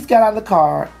police got out of the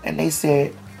car and they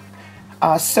said,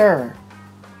 sir,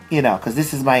 because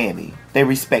this is Miami. They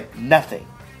respect nothing.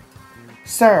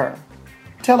 Sir,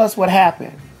 tell us what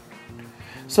happened.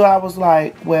 So I was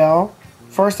like, well,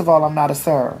 first of all, I'm not a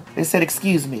sir. They said,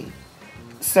 excuse me,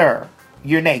 sir,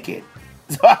 you're naked.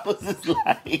 So I was just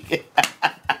like,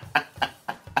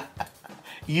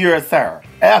 you're a sir.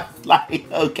 I was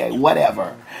like, okay,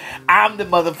 whatever. I'm the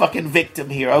motherfucking victim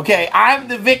here, okay? I'm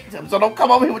the victim, so don't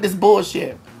come over here with this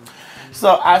bullshit.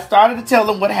 So I started to tell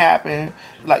them what happened.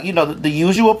 The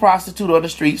usual prostitute on the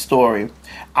street story.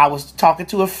 I was talking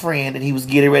to a friend, and he was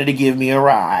getting ready to give me a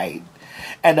ride.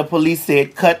 And the police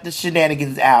said, cut the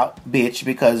shenanigans out, bitch,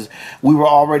 because we were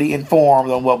already informed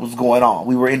on what was going on.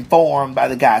 We were informed by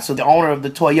the guy. So the owner of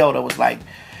the Toyota was like,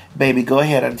 Baby, go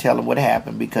ahead and tell him what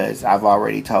happened, because I've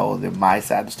already told them my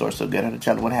side of the story, so go ahead and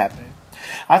tell him what happened.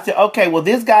 I said, okay, well,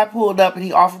 this guy pulled up and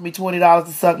he offered me $20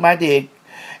 to suck my dick.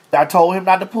 I told him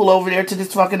not to pull over there to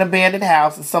this fucking abandoned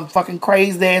house, and some fucking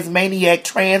crazy-ass maniac,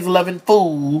 trans-loving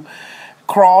fool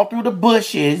crawled through the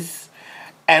bushes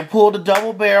and pulled a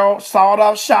double-barrel,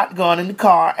 sawed-off shotgun in the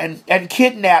car and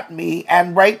kidnapped me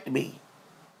and raped me.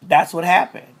 That's what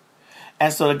happened.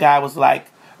 And so the guy was like,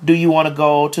 do you want to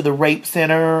go to the rape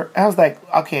center? I was like,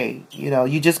 okay,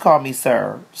 you just called me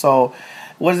sir. So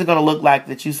what is it going to look like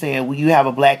that you saying, well, you have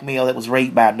a black male that was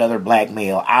raped by another black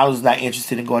male? I was not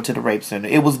interested in going to the rape center.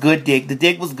 It was good dick. The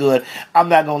dick was good. I'm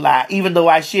not going to lie. Even though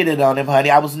I shitted on him, honey,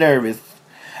 I was nervous.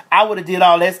 I would have did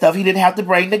all that stuff. He didn't have to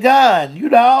bring the gun,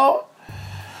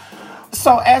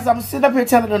 So as I'm sitting up here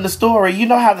telling them the story, you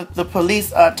know how the police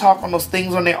talk on those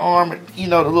things on their arm, the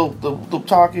little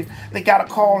talking. They got a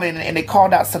call in and they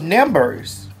called out some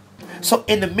numbers. So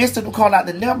in the midst of them calling out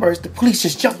the numbers, the police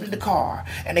just jumped in the car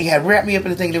and they had wrapped me up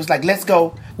in the thing. It was like, let's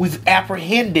go. We've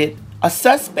apprehended a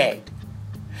suspect.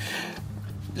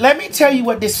 Let me tell you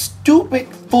what this stupid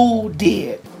fool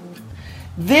did.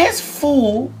 This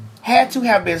fool had to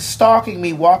have been stalking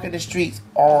me walking the streets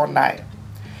all night.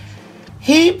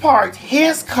 He parked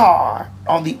his car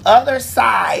on the other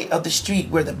side of the street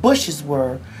where the bushes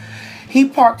were. He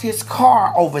parked his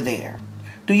car over there.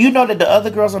 Do you know that the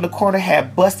other girls on the corner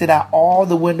had busted out all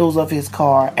the windows of his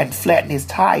car and flattened his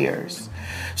tires?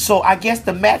 So I guess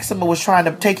the Maxima was trying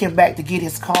to take him back to get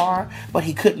his car, but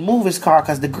he couldn't move his car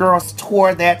because the girls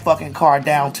tore that fucking car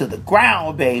down to the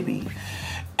ground, baby.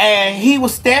 And he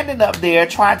was standing up there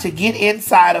trying to get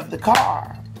inside of the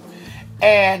car.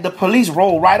 And the police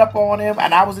rolled right up on him,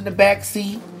 and I was in the back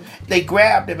seat. They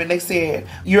grabbed him and they said,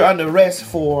 you're under arrest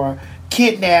for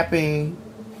kidnapping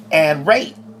and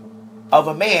rape of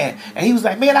a man. And he was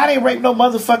like, man, I didn't rape no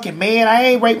motherfucking man. I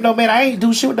ain't rape no man. I ain't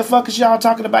do shit. What the fuck is y'all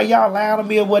talking about? Y'all lying on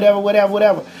me or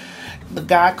whatever. The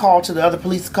guy called to the other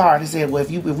police car and he said, well, if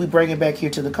we bring him back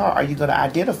here to the car, are you going to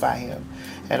identify him?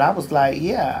 And I was like,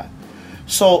 yeah.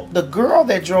 So the girl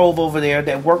that drove over there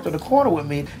that worked on the corner with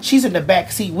me, she's in the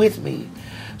back seat with me.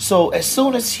 So as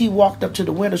soon as he walked up to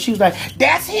the window, she was like,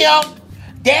 that's him.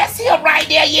 That's him right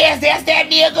there. Yes, that's that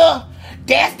nigga.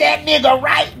 That's that nigga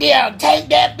right there. Take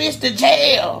that bitch to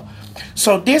jail.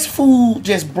 So this fool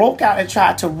just broke out and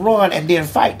tried to run and then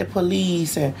fight the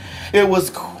police. And it was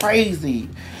crazy.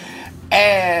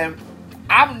 And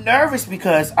I'm nervous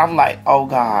because I'm like, oh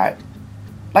God.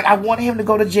 Like, I wanted him to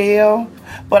go to jail,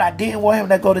 but I didn't want him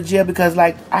to go to jail because,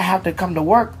 like, I have to come to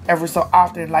work every so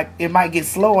often. Like, it might get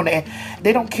slow, and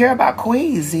they don't care about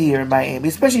Queens here in Miami,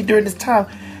 especially during this time.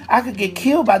 I could get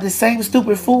killed by this same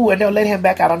stupid fool, and they'll let him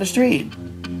back out on the street.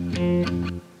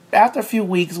 After a few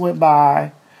weeks went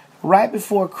by, right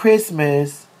before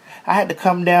Christmas, I had to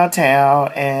come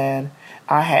downtown, and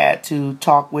I had to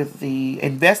talk with the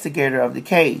investigator of the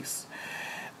case.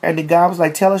 And the guy was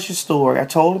like, tell us your story. I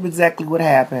told him exactly what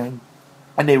happened.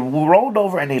 And they rolled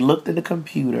over and they looked in the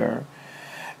computer.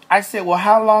 I said, well,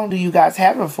 how long do you guys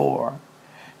have him for?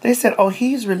 They said, oh,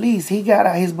 he's released. He got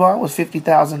out. His bond was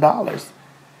 $50,000.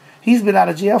 He's been out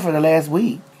of jail for the last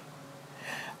week.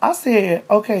 I said,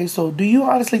 okay, so do you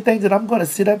honestly think that I'm going to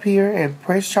sit up here and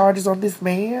press charges on this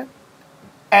man?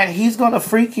 And he's going to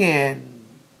freaking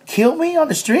kill me on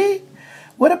the street?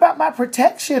 What about my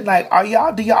protection? Like, are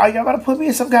y'all gonna put me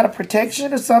in some kind of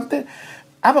protection or something?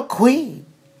 I'm a queen.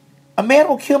 A man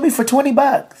will kill me for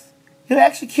 $20. He'll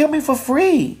actually kill me for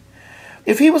free.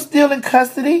 If he was still in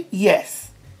custody, yes.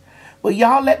 But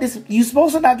y'all let this, you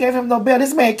supposed to not give him no bail.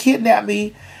 This man kidnapped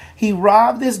me. He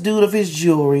robbed this dude of his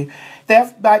jewelry,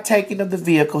 theft by taking of the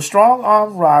vehicle, strong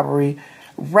arm robbery,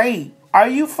 rape. Are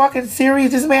you fucking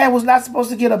serious? This man was not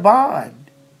supposed to get a bond.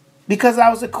 Because I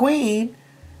was a queen,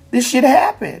 this shit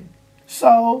happened.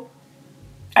 So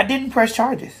I didn't press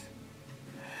charges.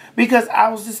 Because I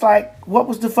was just like, what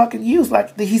was the fucking use?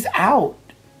 Like, he's out.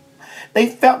 They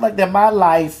felt like that my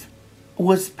life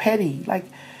was petty. Like,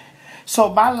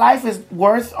 so my life is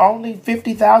worth only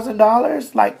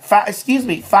 $50,000? Like,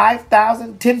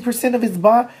 $5,000, 10% of his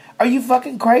bond? Are you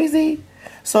fucking crazy?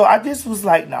 So I just was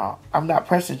like, no, I'm not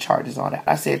pressing charges on it.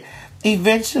 I said,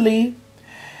 eventually,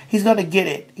 he's going to get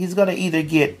it. He's going to either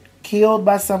get killed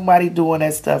by somebody doing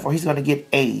that stuff, or he's going to get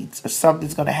AIDS, or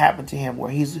something's going to happen to him where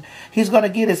he's going to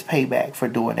get his payback for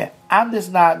doing that. I'm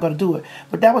just not going to do it.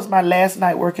 But that was my last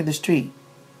night working the street.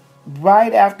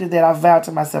 Right after that, I vowed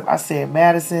to myself, I said,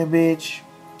 Madison, bitch,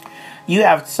 you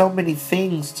have so many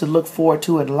things to look forward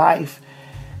to in life.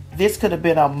 This could have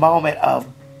been a moment of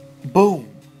boom.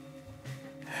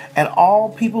 And all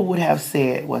people would have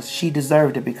said was she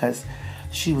deserved it because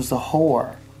she was a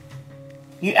whore.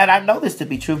 And I know this to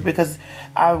be true because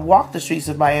I walk the streets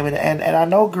of Miami and I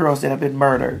know girls that have been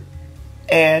murdered.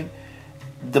 And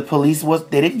the police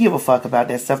they didn't give a fuck about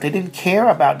that stuff. They didn't care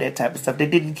about that type of stuff. They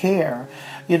didn't care.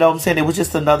 You know what I'm saying? It was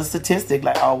just another statistic.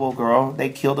 Like, oh, well, girl, they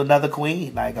killed another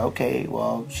queen. Like, okay,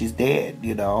 well, she's dead.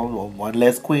 You know, well, one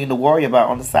less queen to worry about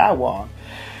on the sidewalk.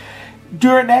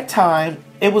 During that time,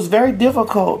 it was very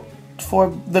difficult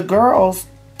for the girls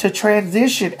to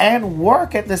transition and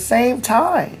work at the same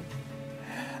time.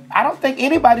 I don't think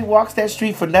anybody walks that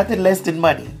street for nothing less than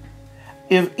money.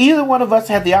 If either one of us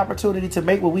had the opportunity to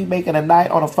make what we make in a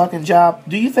night on a fucking job,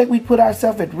 do you think we put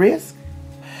ourselves at risk?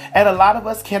 And a lot of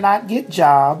us cannot get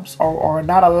jobs or are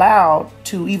not allowed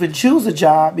to even choose a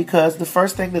job because the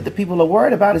first thing that the people are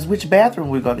worried about is which bathroom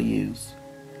we're going to use.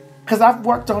 Because I've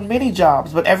worked on many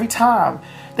jobs, but every time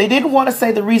they didn't want to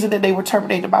say the reason that they were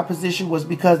terminating my position was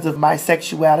because of my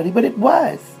sexuality, but it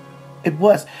was. It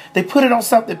was. They put it on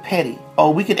something petty.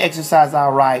 Oh, we can exercise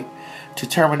our right to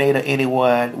terminate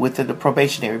anyone within the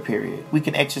probationary period. We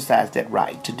can exercise that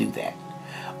right to do that.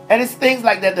 And it's things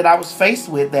like that that I was faced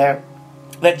with that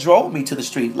drove me to the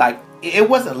street. Like, it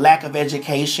wasn't lack of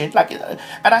education. Like, and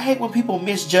I hate when people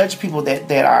misjudge people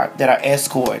that are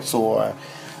escorts or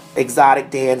exotic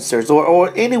dancers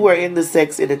or anywhere in the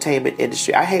sex entertainment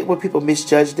industry. I hate when people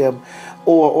misjudge them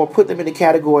or put them in the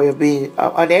category of being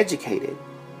uneducated.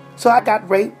 So I got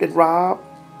raped and robbed,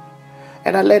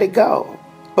 and I let it go.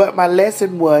 But my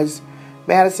lesson was,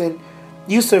 Madison,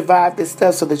 you survived this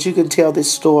stuff so that you can tell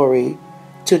this story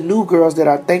to new girls that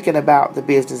are thinking about the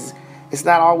business. It's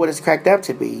not all what it's cracked up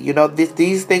to be. You know,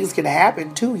 these things can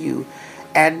happen to you,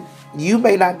 and you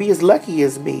may not be as lucky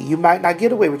as me. You might not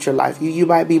get away with your life. You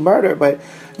might be murdered, but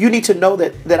you need to know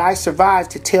that I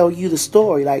survived to tell you the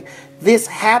story. Like, this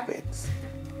happens.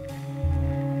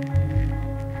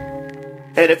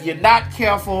 And if you're not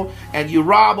careful and you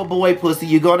rob a boy pussy,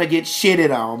 you're going to get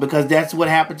shitted on because that's what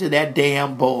happened to that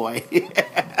damn boy.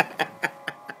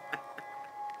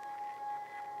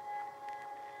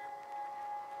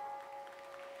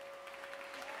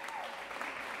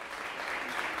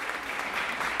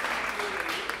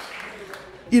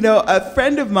 You know, a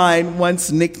friend of mine once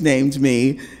nicknamed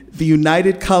me the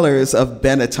United Colors of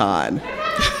Benetton.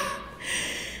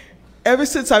 Ever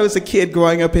since I was a kid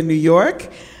growing up in New York,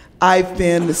 I've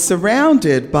been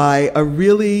surrounded by a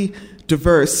really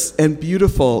diverse and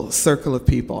beautiful circle of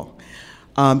people.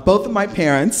 Both of my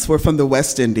parents were from the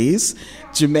West Indies,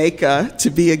 Jamaica to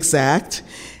be exact.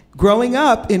 Growing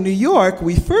up in New York,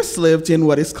 we first lived in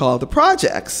what is called the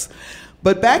projects.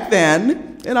 But back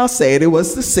then, and I'll say it, it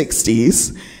was the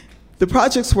 60s, the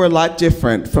projects were a lot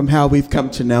different from how we've come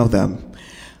to know them.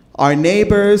 Our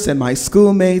neighbors and my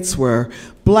schoolmates were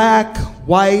black,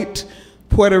 white,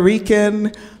 Puerto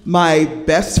Rican. My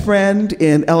best friend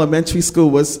in elementary school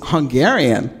was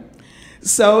Hungarian.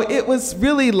 So it was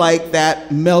really like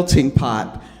that melting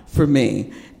pot for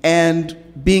me. And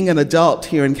being an adult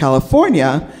here in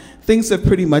California, things have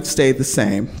pretty much stayed the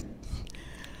same.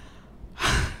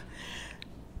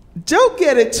 Don't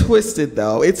get it twisted,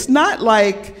 though. It's not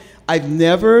like I've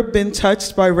never been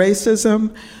touched by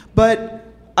racism, but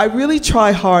I really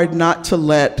try hard not to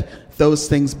let those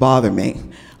things bother me.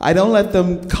 I don't let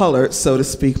them color, so to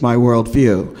speak, my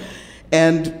worldview.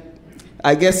 And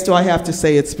I guess, do I have to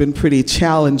say it's been pretty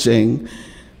challenging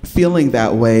feeling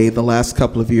that way the last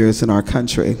couple of years in our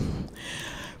country.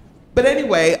 But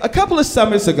anyway, a couple of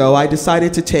summers ago, I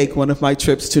decided to take one of my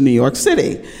trips to New York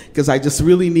City because I just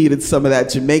really needed some of that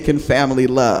Jamaican family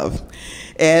love.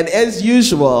 And as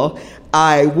usual,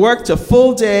 I worked a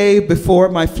full day before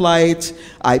my flight.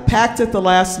 I packed at the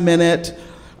last minute.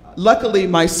 Luckily,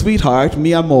 my sweetheart,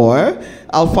 mi amor,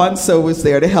 Alfonso, was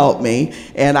there to help me,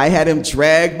 and I had him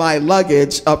drag my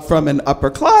luggage up from an upper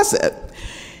closet.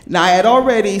 Now, I had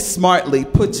already smartly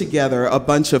put together a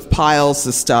bunch of piles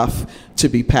of stuff to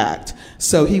be packed,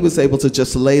 so he was able to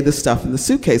just lay the stuff in the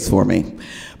suitcase for me.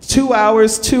 2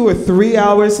 or 3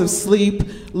 hours of sleep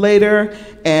later,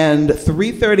 and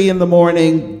 3:30 in the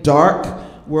morning, dark,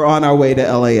 we're on our way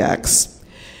to LAX.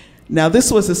 Now,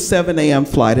 this was a 7 a.m.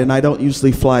 flight, and I don't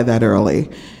usually fly that early,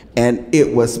 and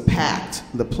it was packed.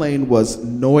 The plane was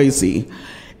noisy.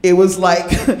 It was like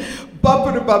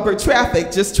bumper-to-bumper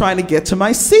traffic just trying to get to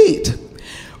my seat.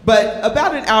 But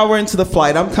about an hour into the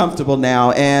flight, I'm comfortable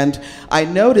now, and I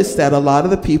noticed that a lot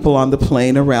of the people on the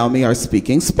plane around me are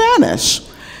speaking Spanish.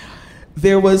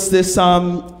 There was this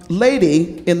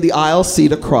lady in the aisle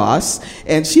seat across,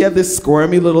 and she had this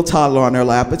squirmy little toddler on her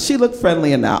lap, but she looked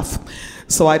friendly enough.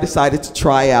 So I decided to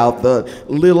try out the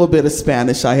little bit of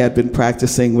Spanish I had been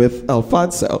practicing with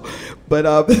Alfonso. But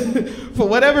for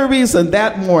whatever reason,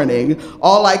 that morning,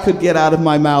 all I could get out of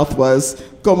my mouth was,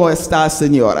 "¿Cómo está,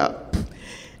 señora?"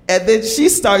 And then she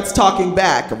starts talking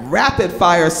back, rapid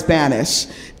fire Spanish.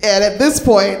 And at this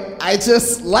point, I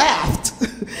just laughed.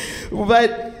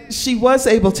 But she was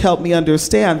able to help me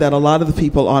understand that a lot of the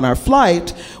people on our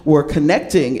flight were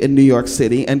connecting in New York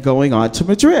City and going on to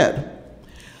Madrid.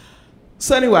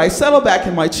 So anyway, I settle back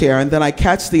in my chair, and then I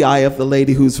catch the eye of the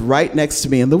lady who's right next to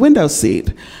me in the window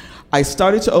seat. I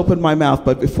started to open my mouth,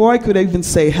 but before I could even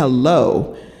say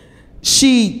hello,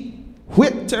 she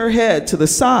whipped her head to the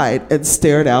side and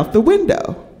stared out the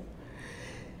window.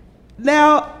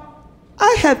 Now,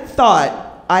 I had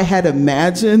thought I had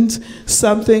imagined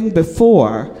something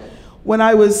before when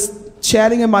I was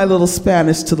chatting in my little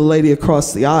Spanish to the lady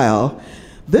across the aisle.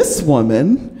 This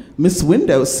woman, Miss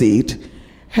Window Seat,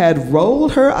 had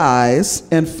rolled her eyes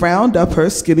and frowned up her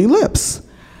skinny lips.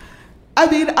 I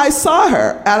mean, I saw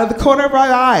her out of the corner of my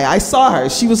eye. I saw her.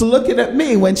 She was looking at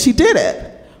me when she did it.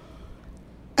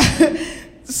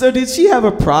 So did she have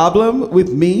a problem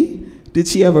with me? Did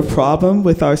she have a problem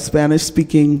with our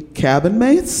Spanish-speaking cabin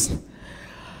mates?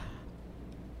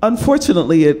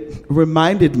 Unfortunately, it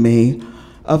reminded me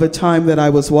of a time that I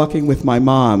was walking with my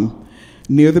mom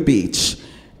near the beach.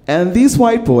 And these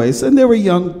white boys, and they were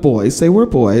young boys, they were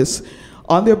boys,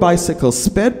 on their bicycles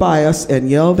sped by us and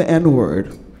yelled the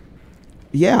N-word.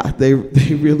 Yeah, they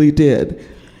really did.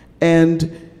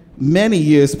 And many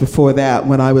years before that,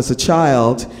 when I was a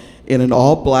child in an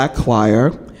all-black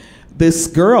choir, this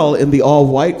girl in the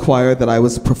all-white choir that I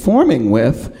was performing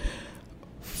with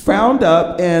frowned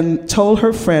up and told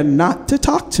her friend not to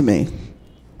talk to me.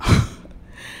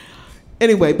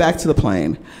 Anyway, back to the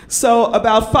plane. So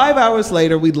about 5 hours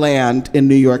later, we land in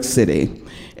New York City.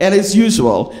 And as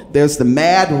usual, there's the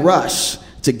mad rush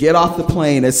to get off the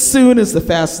plane as soon as the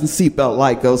fasten seatbelt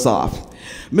light goes off.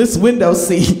 Miss Window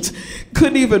Seat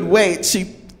couldn't even wait.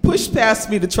 She pushed past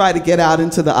me to try to get out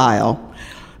into the aisle.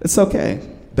 It's okay.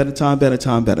 Benetton,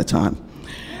 Benetton, Benetton.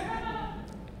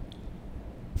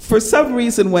 For some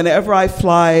reason, whenever I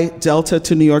fly Delta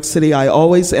to New York City, I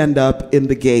always end up in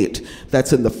the gate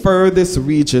that's in the furthest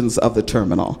regions of the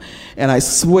terminal. And I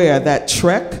swear that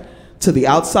trek to the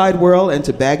outside world and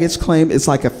to baggage claim is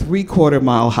like a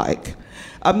 3/4-mile hike.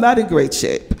 I'm not in great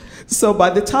shape. So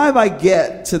by the time I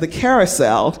get to the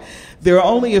carousel, there are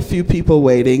only a few people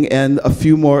waiting and a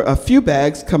few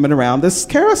bags coming around this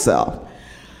carousel.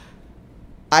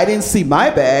 I didn't see my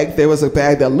bag. There was a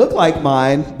bag that looked like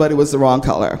mine, but it was the wrong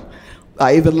color.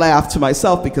 I even laughed to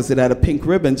myself because it had a pink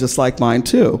ribbon just like mine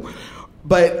too.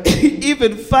 But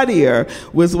even funnier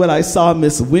was when I saw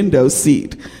Miss Window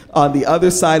Seat on the other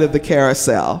side of the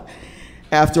carousel.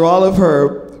 After all of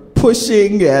her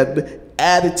pushing and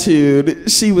attitude,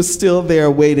 she was still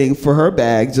there waiting for her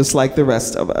bag just like the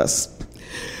rest of us.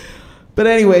 But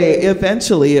anyway,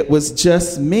 eventually it was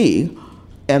just me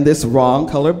and this wrong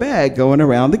color bag going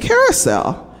around the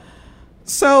carousel.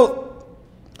 So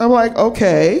I'm like,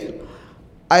 okay.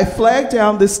 I flagged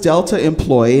down this Delta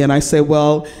employee and I say,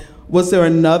 well, was there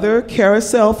another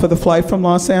carousel for the flight from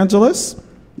Los Angeles?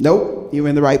 Nope, you're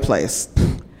in the right place.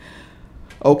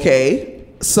 Okay,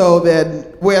 so then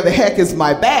where the heck is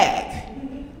my bag?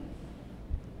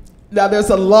 Now there's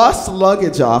a lost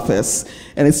luggage office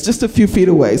and it's just a few feet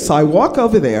away. So I walk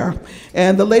over there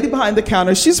and the lady behind the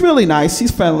counter, she's really nice, she's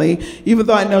friendly, even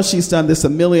though I know she's done this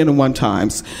 1,000,001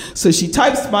 times. So she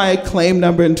types my claim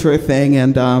number into her thing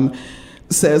and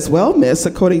says, well, miss,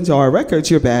 according to our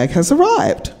records, your bag has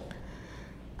arrived.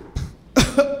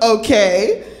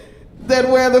 Okay,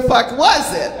 then where the fuck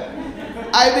was it?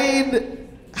 I mean,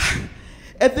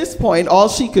 at this point, all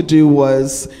she could do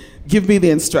was give me the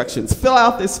instructions. Fill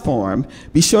out this form.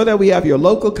 Be sure that we have your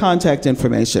local contact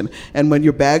information. And when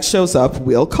your bag shows up,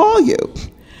 we'll call you.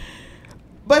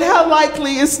 But how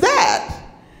likely is that?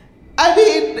 I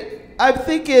mean, I'm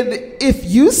thinking, if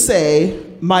you say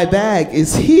my bag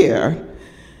is here,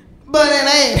 but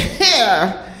it ain't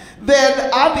here, then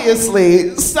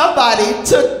obviously somebody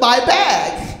took my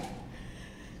bag.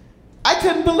 I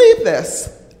couldn't believe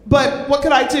this. But what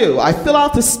could I do? I fill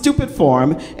out the stupid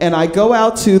form and I go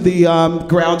out to the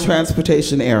ground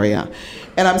transportation area.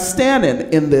 And I'm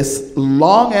standing in this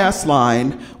long ass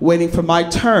line waiting for my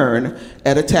turn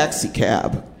at a taxi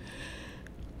cab.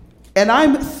 And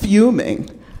I'm fuming.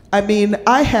 I mean,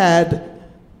 I had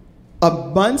a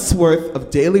month's worth of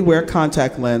daily wear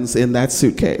contact lens in that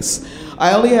suitcase.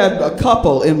 I only had a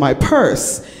couple in my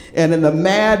purse. And in the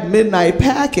mad midnight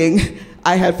packing,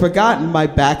 I had forgotten my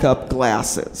backup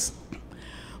glasses.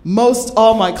 Most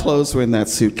all my clothes were in that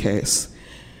suitcase.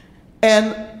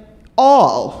 and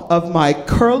all of my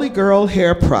curly girl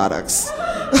hair products,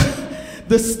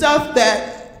 the stuff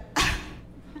that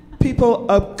people,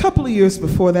 a couple of years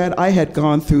before that, I had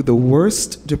gone through the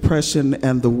worst depression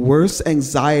and the worst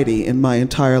anxiety in my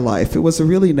entire life. It was a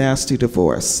really nasty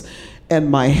divorce.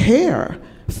 And my hair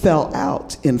fell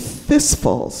out in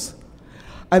fistfuls.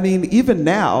 I mean, even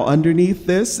now, underneath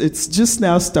this, it's just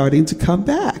now starting to come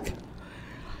back.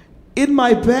 In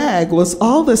my bag was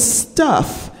all the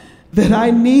stuff that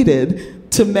I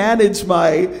needed to manage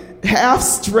my half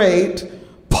straight,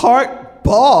 part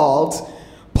bald,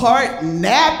 part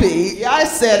nappy, I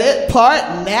said it, part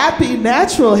nappy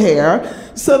natural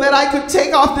hair so that I could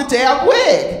take off the damn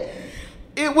wig.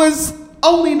 It was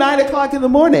only 9 o'clock in the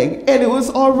morning and it was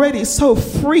already so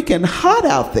freaking hot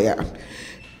out there.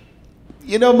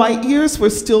 You know, my ears were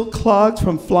still clogged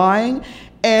from flying,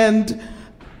 and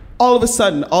all of a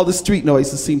sudden, all the street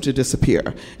noises seemed to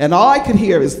disappear. And all I could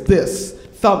hear is this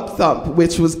thump, thump,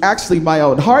 which was actually my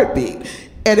own heartbeat.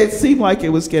 And it seemed like it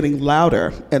was getting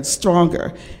louder and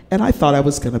stronger. And I thought I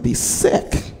was going to be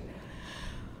sick.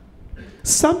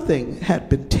 Something had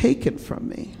been taken from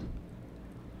me.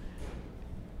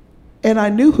 And I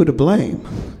knew who to blame.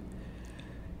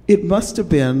 It must have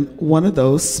been one of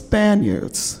those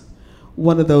Spaniards,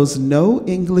 one of those no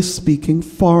English-speaking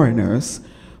foreigners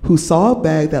who saw a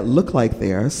bag that looked like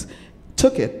theirs,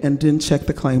 took it, and didn't check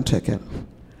the claim ticket.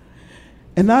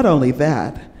 And not only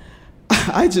that,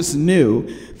 I just knew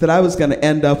that I was going to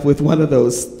end up with one of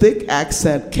those thick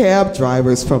accent cab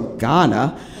drivers from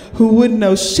Ghana who wouldn't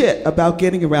know shit about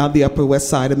getting around the Upper West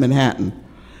Side of Manhattan.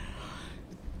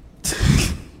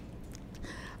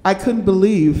 I couldn't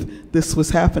believe this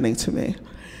was happening to me.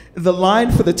 The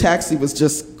line for the taxi was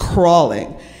just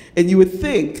crawling, and you would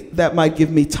think that might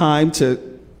give me time to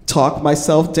talk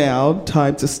myself down,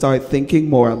 time to start thinking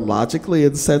more logically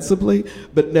and sensibly,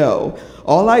 but no.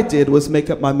 All I did was make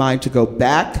up my mind to go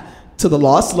back to the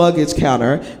lost luggage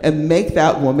counter and make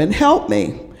that woman help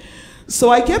me. So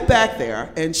I get back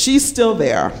there, and she's still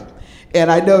there,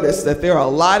 and I notice that there are a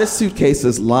lot of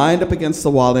suitcases lined up against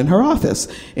the wall in her office,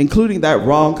 including that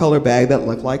wrong color bag that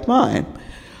looked like mine.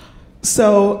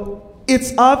 So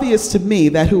it's obvious to me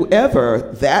that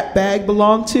whoever that bag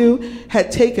belonged to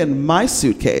had taken my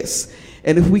suitcase.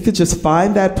 And if we could just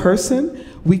find that person,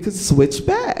 we could switch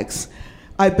bags.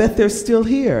 I bet they're still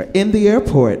here in the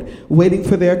airport waiting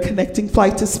for their connecting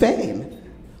flight to Spain.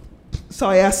 So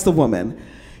I asked the woman,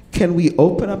 can we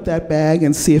open up that bag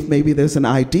and see if maybe there's an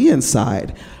ID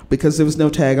inside? Because there was no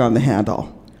tag on the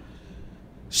handle.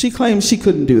 She claimed she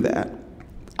couldn't do that.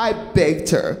 I begged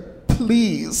her,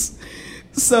 please.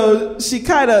 So she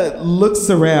kind of looks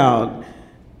around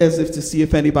as if to see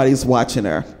if anybody's watching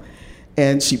her.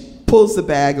 And she pulls the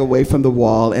bag away from the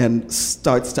wall and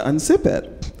starts to unzip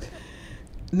it.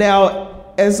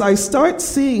 Now, as I start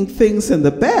seeing things in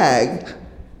the bag,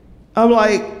 I'm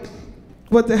like,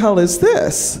 what the hell is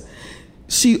this?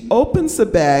 She opens the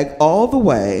bag all the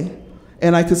way,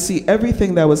 and I could see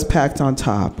everything that was packed on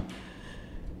top.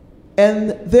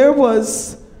 And there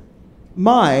was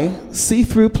my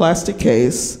see-through plastic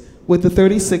case with the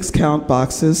 36-count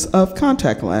boxes of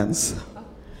contact lens,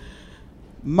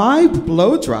 my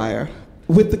blow dryer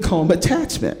with the comb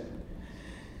attachment,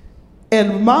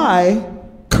 and my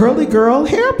curly girl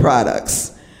hair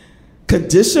products,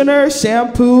 conditioner,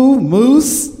 shampoo,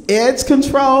 mousse, edge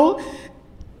control.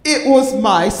 It was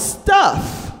my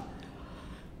stuff.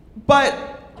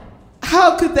 But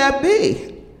how could that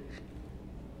be?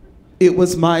 It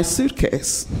was my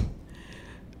suitcase.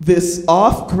 This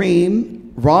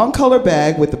off-green, wrong color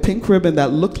bag with the pink ribbon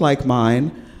that looked like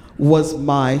mine was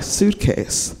my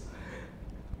suitcase.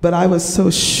 But I was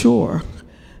so sure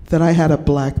that I had a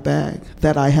black bag,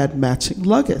 that I had matching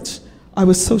luggage. I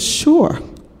was so sure.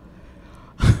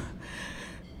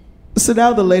 So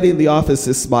now the lady in the office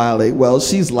is smiling. Well,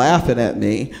 she's laughing at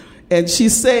me, and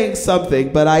she's saying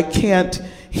something, but I can't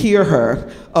hear her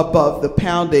above the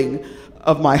pounding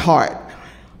of my heart.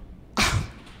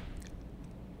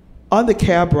 On the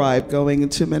cab ride going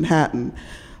into Manhattan,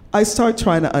 I start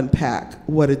trying to unpack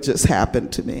what had just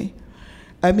happened to me.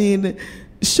 I mean,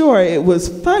 sure, it was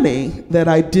funny that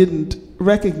I didn't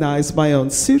recognize my own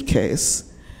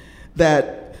suitcase,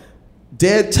 that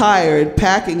dead tired,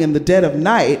 packing in the dead of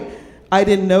night, I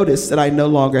didn't notice that I no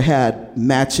longer had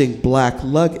matching black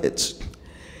luggage.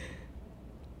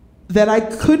 That I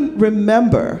couldn't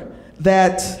remember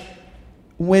that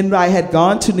when I had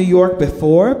gone to New York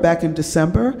before, back in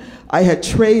December, I had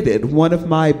traded one of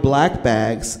my black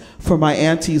bags for my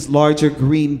auntie's larger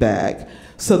green bag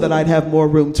so that I'd have more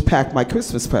room to pack my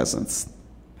Christmas presents.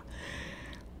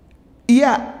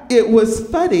 Yeah, it was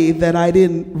funny that I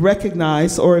didn't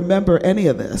recognize or remember any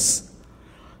of this.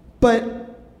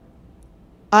 But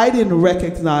I didn't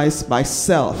recognize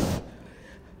myself,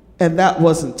 and that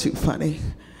wasn't too funny.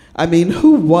 I mean,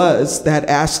 who was that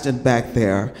Ashton back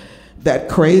there, that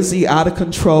crazy, out of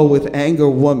control with anger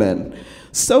woman,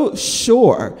 so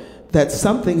sure that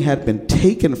something had been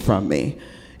taken from me,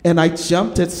 and I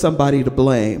jumped at somebody to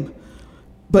blame.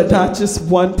 But not just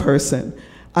one person.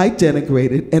 I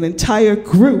denigrated an entire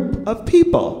group of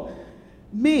people.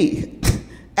 Me,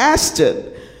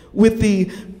 Ashton, with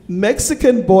the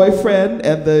Mexican boyfriend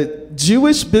and the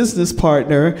Jewish business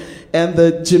partner and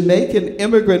the Jamaican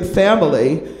immigrant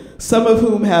family, some of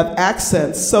whom have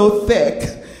accents so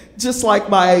thick, just like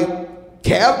my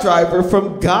cab driver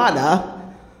from Ghana.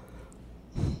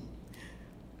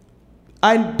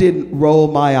 I didn't roll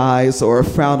my eyes or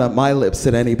frown up my lips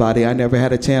at anybody. I never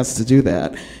had a chance to do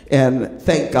that. And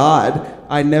thank God,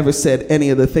 I never said any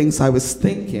of the things I was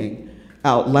thinking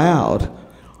out loud.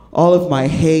 All of my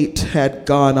hate had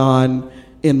gone on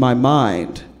in my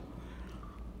mind.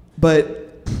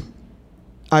 But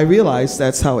I realized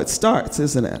that's how it starts,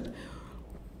 isn't it?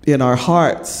 In our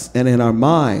hearts and in our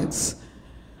minds.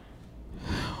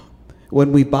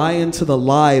 When we buy into the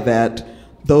lie that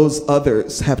those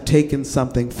others have taken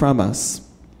something from us.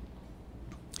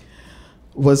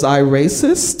 Was I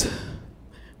racist?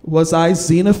 Was I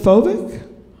xenophobic?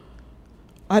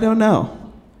 I don't know.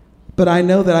 But I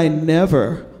know that I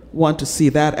never want to see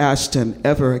that Ashton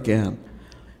ever again.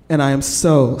 And I am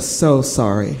so, so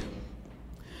sorry.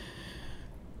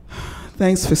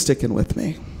 Thanks for sticking with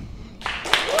me.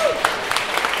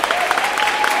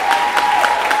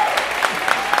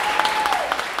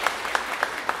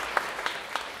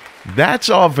 That's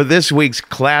all for this week's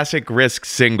Classic Risk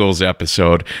Singles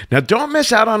episode. Now, don't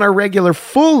miss out on our regular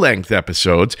full-length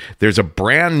episodes. There's a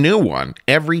brand new one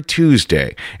every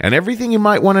Tuesday, and everything you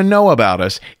might want to know about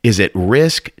us is at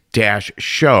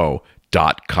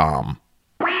risk-show.com.